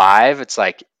 into 5, it's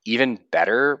like even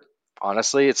better.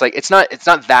 Honestly, it's like it's not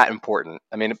that important.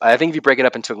 I mean, I think if you break it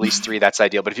up into at least 3, that's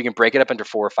ideal. But if you can break it up into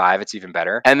 4 or 5, it's even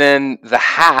better. And then the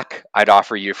hack I'd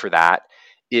offer you for that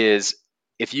is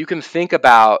if you can think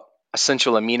about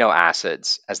essential amino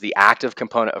acids as the active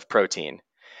component of protein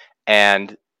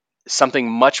and something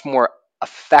much more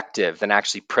effective than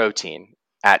actually protein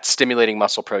at stimulating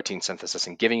muscle protein synthesis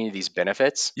and giving you these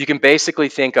benefits, you can basically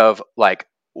think of like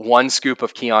 1 scoop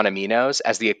of Kion Aminos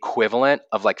as the equivalent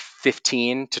of like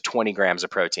 15 to 20 grams of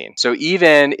protein. So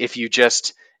even if you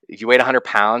weighed 100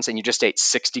 pounds and you just ate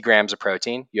 60 grams of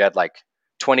protein, you had like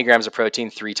 20 grams of protein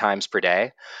 3 times per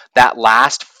day. That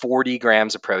last 40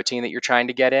 grams of protein that you're trying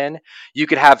to get in, you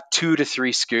could have 2 to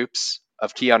 3 scoops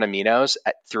of Kion Aminos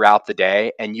throughout the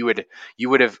day, and you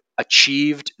would have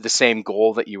achieved the same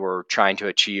goal that you were trying to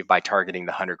achieve by targeting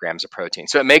the 100 grams of protein.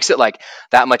 So it makes it like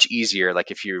that much easier. Like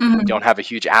if you don't have a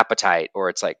huge appetite, or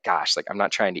it's like, gosh, like I'm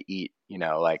not trying to eat,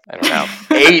 like, I don't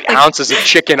know, 8 ounces of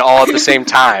chicken all at the same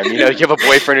time. You have a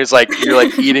boyfriend who's like, you're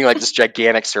like eating like this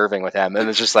gigantic serving with him, and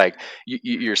it's just like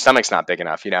your stomach's not big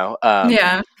enough.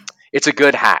 Yeah. It's a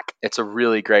good hack. That's a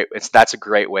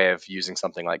great way of using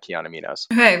something like Kion Aminos.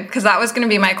 Okay, because that was going to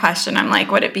be my question. I'm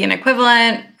like, would it be an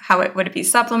equivalent? Would it be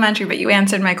supplementary? But you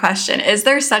answered my question. Is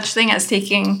there such thing as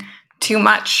taking too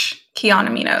much Kion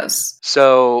Aminos?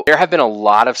 So there have been a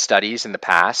lot of studies in the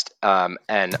past,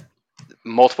 and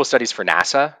multiple studies for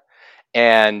NASA,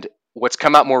 and what's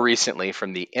come out more recently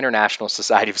from the International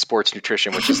Society of Sports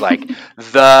Nutrition, which is like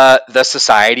the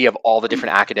society of all the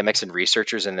different academics and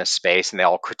researchers in this space, and they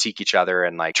all critique each other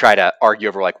and like try to argue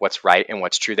over like what's right and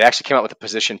what's true. They actually came out with a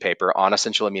position paper on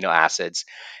essential amino acids,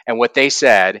 and what they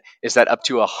said is that up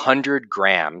to 100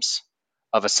 grams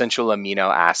of essential amino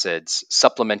acids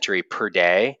supplementary per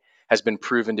day has been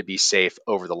proven to be safe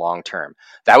over the long term.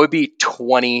 That would be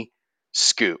 20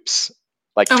 scoops.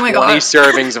 Like 20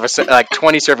 servings of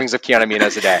 20 servings of Kion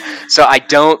Aminos a day. So I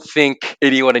don't think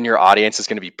anyone in your audience is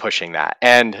going to be pushing that.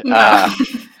 And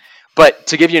but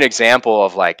to give you an example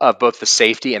of both the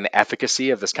safety and the efficacy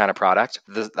of this kind of product,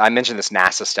 I mentioned this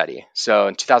NASA study. So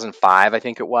in 2005, I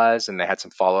think it was, and they had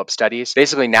some follow-up studies.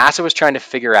 Basically, NASA was trying to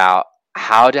figure out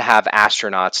how to have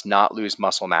astronauts not lose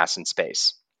muscle mass in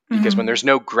space, because when there's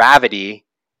no gravity,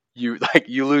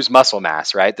 you lose muscle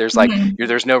mass, right? There's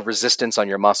there's no resistance on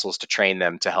your muscles to train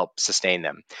them to help sustain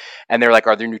them. And they're like,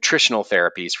 are there nutritional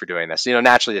therapies for doing this?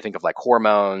 Naturally they think of like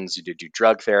hormones, you do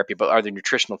drug therapy, but are there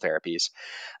nutritional therapies?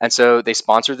 And so they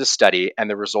sponsored this study, and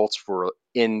the results were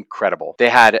incredible. They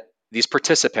had these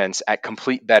participants at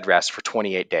complete bed rest for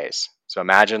 28 days. So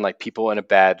imagine like people in a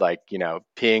bed, like,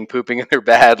 peeing, pooping in their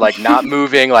bed, like not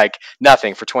moving, like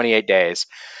nothing for 28 days.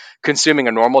 Consuming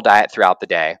a normal diet throughout the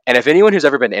day. And if anyone who's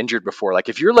ever been injured before, like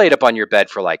if you're laid up on your bed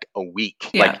for like a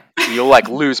week, like you'll like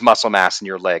lose muscle mass in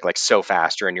your leg like so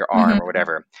fast, or in your arm or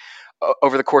whatever.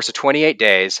 Over the course of 28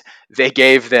 days, they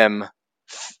gave them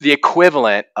the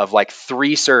equivalent of like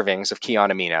 3 servings of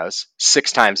Kion Aminos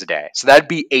 6 times a day. So that'd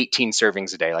be 18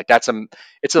 servings a day. Like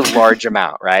it's a large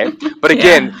amount, right? But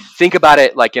again, think about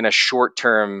it like in a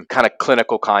short-term kind of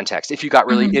clinical context. If you got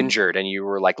really injured and you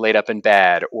were like laid up in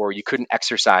bed, or you couldn't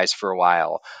exercise for a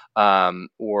while,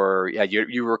 or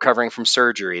you were recovering from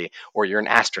surgery, or you're an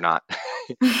astronaut,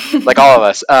 like all of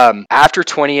us. After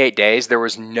 28 days, there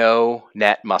was no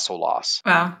net muscle loss.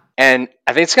 Wow. And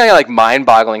I think it's kind of like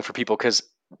mind-boggling for people, because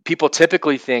people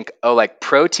typically think, oh, like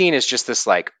protein is just this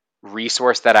like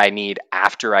resource that I need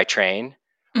after I train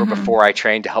or before I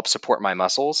train to help support my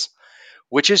muscles,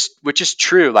 which is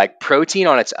true. Like protein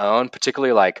on its own,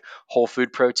 particularly like whole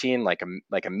food protein, like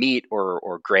a meat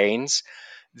or grains,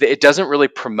 it doesn't really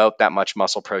promote that much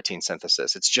muscle protein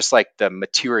synthesis. It's just like the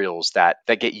materials that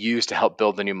get used to help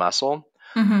build the new muscle.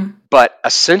 But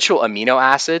essential amino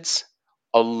acids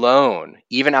alone,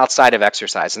 even outside of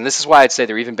exercise, and this is why I'd say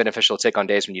they're even beneficial to take on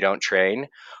days when you don't train,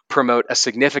 promote a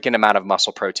significant amount of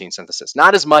muscle protein synthesis.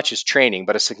 Not as much as training,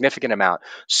 but a significant amount.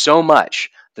 So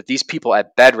much that these people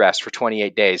at bed rest for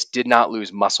 28 days did not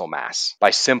lose muscle mass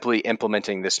by simply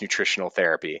implementing this nutritional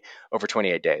therapy over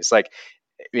 28 days. Like,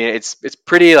 I mean, it's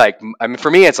pretty like, I mean, for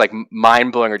me, it's like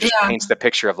mind blowing, or just paints the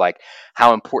picture of like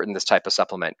how important this type of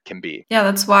supplement can be. Yeah,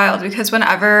 that's wild, because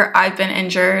whenever I've been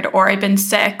injured or I've been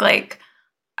sick, like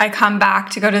I come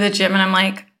back to go to the gym and I'm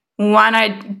like, 1, I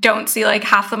don't see like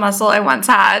half the muscle I once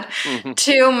had.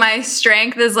 2, my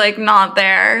strength is like not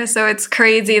there. So it's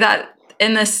crazy that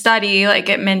in this study, like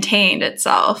it maintained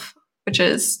itself, which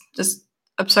is just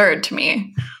absurd to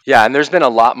me. Yeah. And there's been a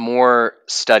lot more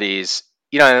studies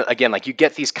again, like you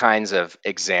get these kinds of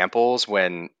examples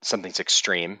when something's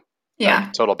extreme, Yeah.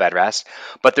 like total bed rest.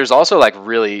 But there's also like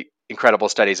really incredible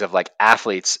studies of like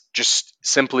athletes just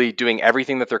simply doing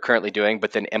everything that they're currently doing,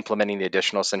 but then implementing the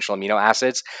additional essential amino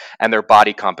acids and their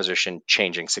body composition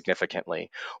changing significantly.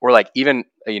 Or like even,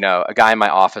 a guy in my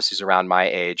office who's around my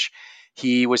age,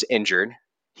 he was injured.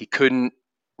 He couldn't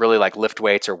really like lift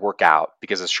weights or work out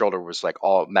because his shoulder was like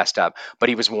all messed up, but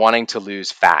he was wanting to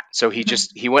lose fat. So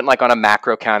he went like on a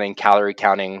macro counting, calorie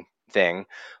counting thing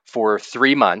for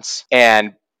 3 months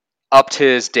and upped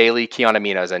his daily Kion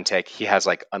Aminos intake. He has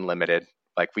like unlimited,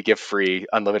 like we give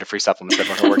unlimited free supplements to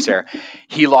everyone who works there.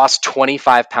 He lost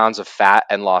 25 pounds of fat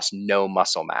and lost no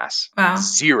muscle mass. Wow.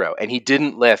 0. And he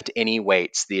didn't lift any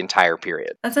weights the entire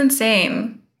period. That's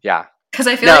insane. Yeah. Because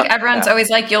I feel like everyone's always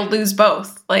like, you'll lose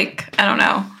both. Like, I don't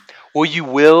know. Well, you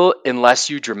will unless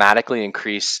you dramatically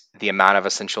increase the amount of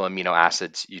essential amino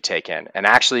acids you take in. And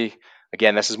actually,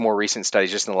 again, this is more recent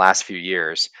studies just in the last few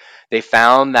years. They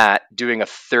found that doing a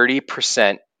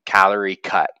 30% calorie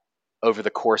cut over the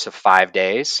course of 5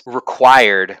 days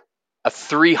required a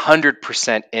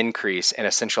 300% increase in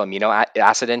essential amino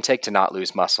acid intake to not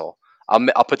lose muscle.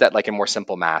 I'll put that like in more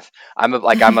simple math. I'm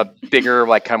a bigger,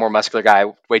 like kind of more muscular guy,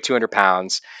 weigh 200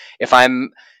 pounds. If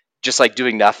I'm just like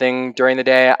doing nothing during the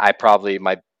day,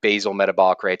 my basal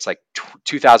metabolic rate's like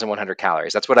 2,100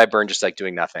 calories. That's what I burn just like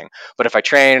doing nothing. But if I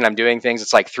train and I'm doing things,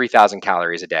 it's like 3,000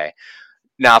 calories a day.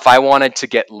 Now, if I wanted to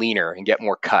get leaner and get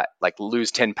more cut, like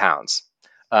lose 10 pounds,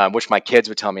 which my kids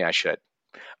would tell me I should,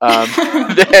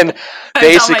 then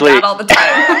basically, I tell my dad all the time.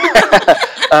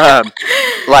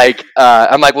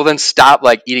 I'm like, well, then stop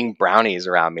like eating brownies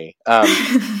around me.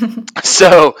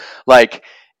 So like,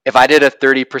 if I did a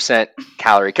 30%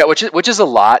 calorie cut, which is a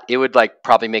lot, it would like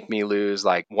probably make me lose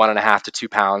like 1.5 to 2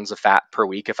 pounds of fat per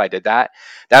week. If I did that,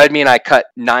 that would mean I cut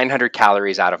 900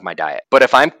 calories out of my diet. But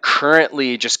if I'm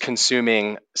currently just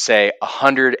consuming, say,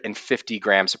 150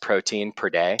 grams of protein per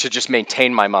day to just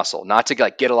maintain my muscle, not to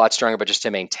like get a lot stronger, but just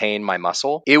to maintain my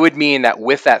muscle, it would mean that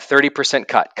with that 30%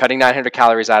 cutting 900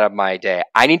 calories out of my day,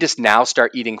 I need to now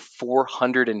start eating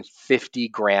 450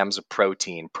 grams of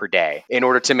protein per day in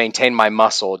order to maintain my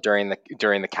muscle during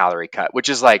the calorie cut, which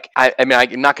is like, I'm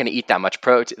not going to eat that much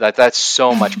protein. That's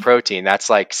so much protein. That's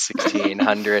like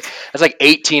 1,600. That's like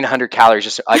 1,800 calories.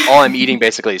 Just like all I'm eating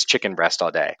basically is chicken breast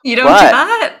all day. You don't do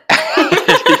that?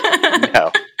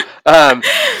 No.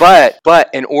 But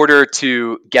in order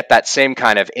to get that same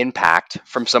kind of impact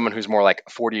from someone who's more like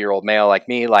a 40-year-old male like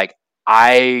me, like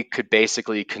I could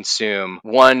basically consume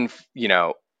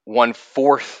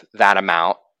 1/4 that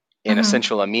amount in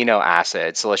essential amino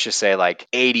acids. So let's just say like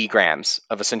 80 grams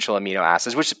of essential amino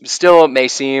acids, which still may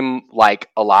seem like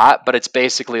a lot, but it's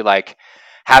basically like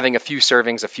having a few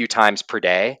servings a few times per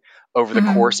day over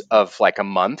the course of like a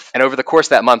month. And over the course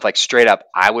of that month, like straight up,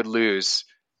 I would lose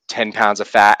 10 pounds of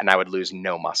fat and I would lose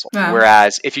no muscle. Wow.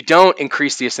 Whereas if you don't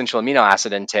increase the essential amino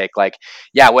acid intake, like,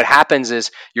 what happens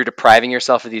is you're depriving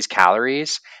yourself of these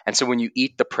calories. And so when you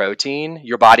eat the protein,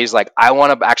 your body's like, I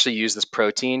want to actually use this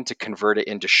protein to convert it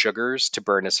into sugars to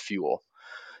burn as fuel.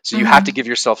 So you have to give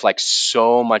yourself like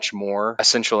so much more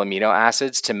essential amino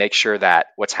acids to make sure that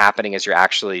what's happening is you're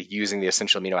actually using the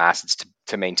essential amino acids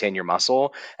to maintain your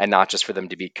muscle and not just for them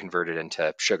to be converted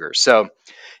into sugars. So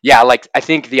like I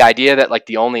think the idea that like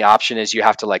the only option is you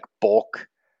have to like bulk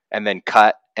and then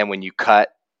cut, and when you cut,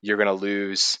 you're going to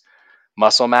lose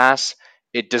muscle mass.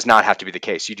 It does not have to be the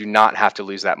case. You do not have to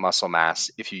lose that muscle mass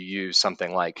if you use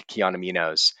something like Kion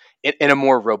Aminos in a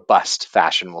more robust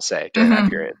fashion, we'll say, during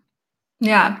that period.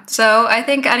 Yeah. So I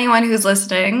think anyone who's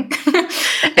listening,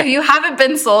 if you haven't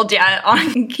been sold yet on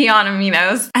Kion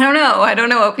Aminos, I don't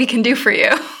know what we can do for you.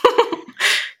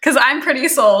 Because I'm pretty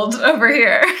sold over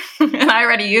here and I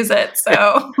already use it.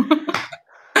 So,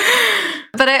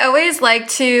 but I always like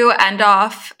to end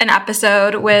off an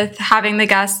episode with having the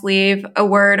guests leave a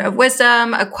word of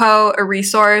wisdom, a quote, a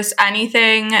resource,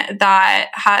 anything that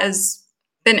has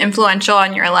been influential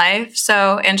on your life.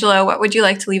 So, Angelo, what would you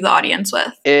like to leave the audience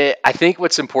with? I think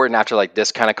what's important after like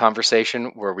this kind of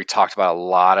conversation where we talked about a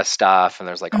lot of stuff and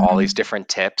there's like all these different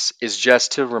tips is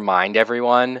just to remind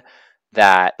everyone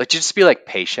that like just be like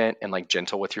patient and like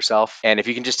gentle with yourself. And if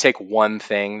you can just take one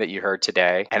thing that you heard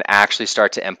today and actually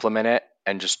start to implement it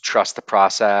and just trust the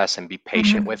process and be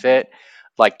patient with it,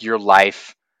 like your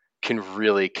life can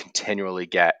really continually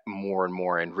get more and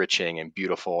more enriching and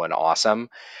beautiful and awesome.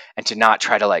 And to not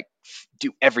try to like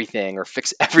do everything or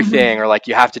fix everything or like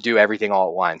you have to do everything all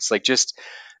at once. Like just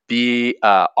be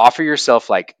offer yourself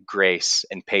like grace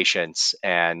and patience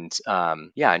and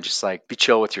and just like be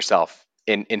chill with yourself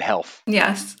in health.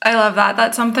 Yes, I love that.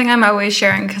 That's something I'm always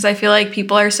sharing because I feel like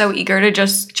people are so eager to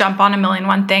just jump on a million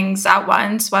one things at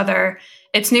once, whether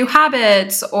it's new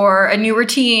habits or a new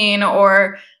routine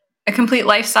or a complete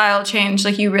lifestyle change.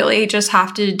 Like, you really just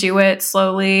have to do it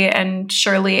slowly, and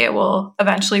surely it will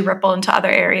eventually ripple into other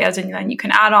areas and then you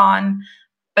can add on.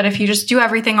 But if you just do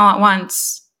everything all at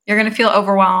once, you're going to feel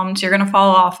overwhelmed. You're going to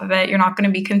fall off of it. You're not going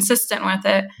to be consistent with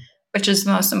it, which is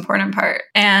the most important part.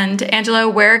 And Angelo,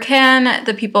 where can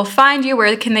the people find you?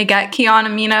 Where can they get Kion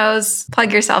Aminos?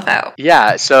 Plug yourself out.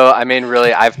 Yeah. So, I mean,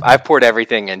 really, I've poured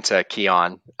everything into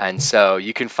Kion. And so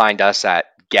you can find us at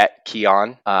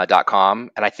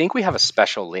getkion.com. And I think we have a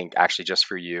special link actually just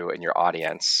for you and your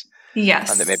audience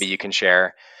Yes. that maybe you can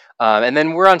share. And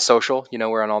then we're on social,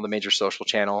 we're on all the major social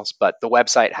channels, but the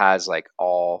website has like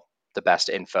all the best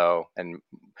info. And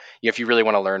if you really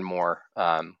want to learn more,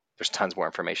 there's tons more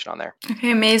information on there.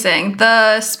 Okay, amazing.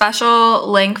 The special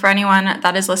link for anyone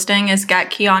that is listening is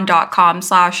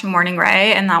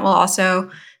getkion.com/morningray, and that will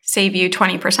also save you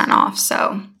 20% off.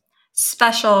 So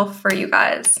special for you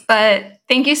guys. But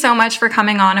thank you so much for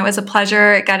coming on. It was a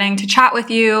pleasure getting to chat with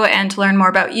you and to learn more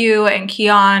about you and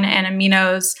Kion and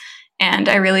Aminos. And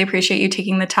I really appreciate you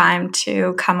taking the time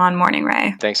to come on Morning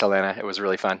Ray. Thanks, Elena. It was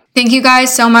really fun. Thank you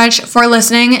guys so much for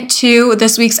listening to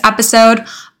this week's episode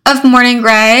of Morning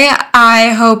Ray.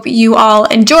 I hope you all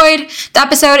enjoyed the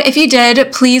episode. If you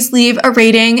did, please leave a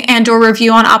rating and or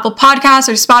review on Apple Podcasts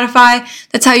or Spotify.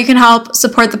 That's how you can help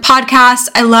support the podcast.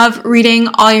 I love reading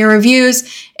all your reviews.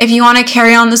 If you want to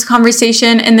carry on this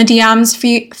conversation in the DMs,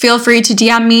 feel free to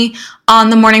DM me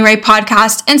on the Morning Ray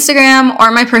Podcast Instagram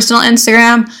or my personal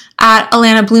Instagram at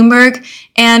Alana Bloomberg.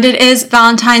 And it is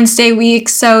Valentine's Day week,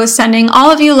 so sending all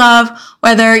of you love,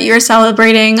 whether you're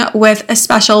celebrating with a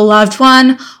special loved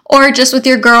one or just with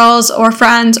your girls or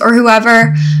friends or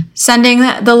whoever, sending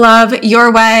the love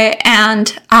your way.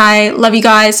 And I love you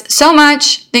guys so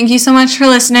much. Thank you so much for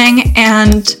listening,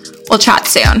 and we'll chat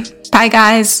soon. Bye,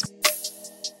 guys.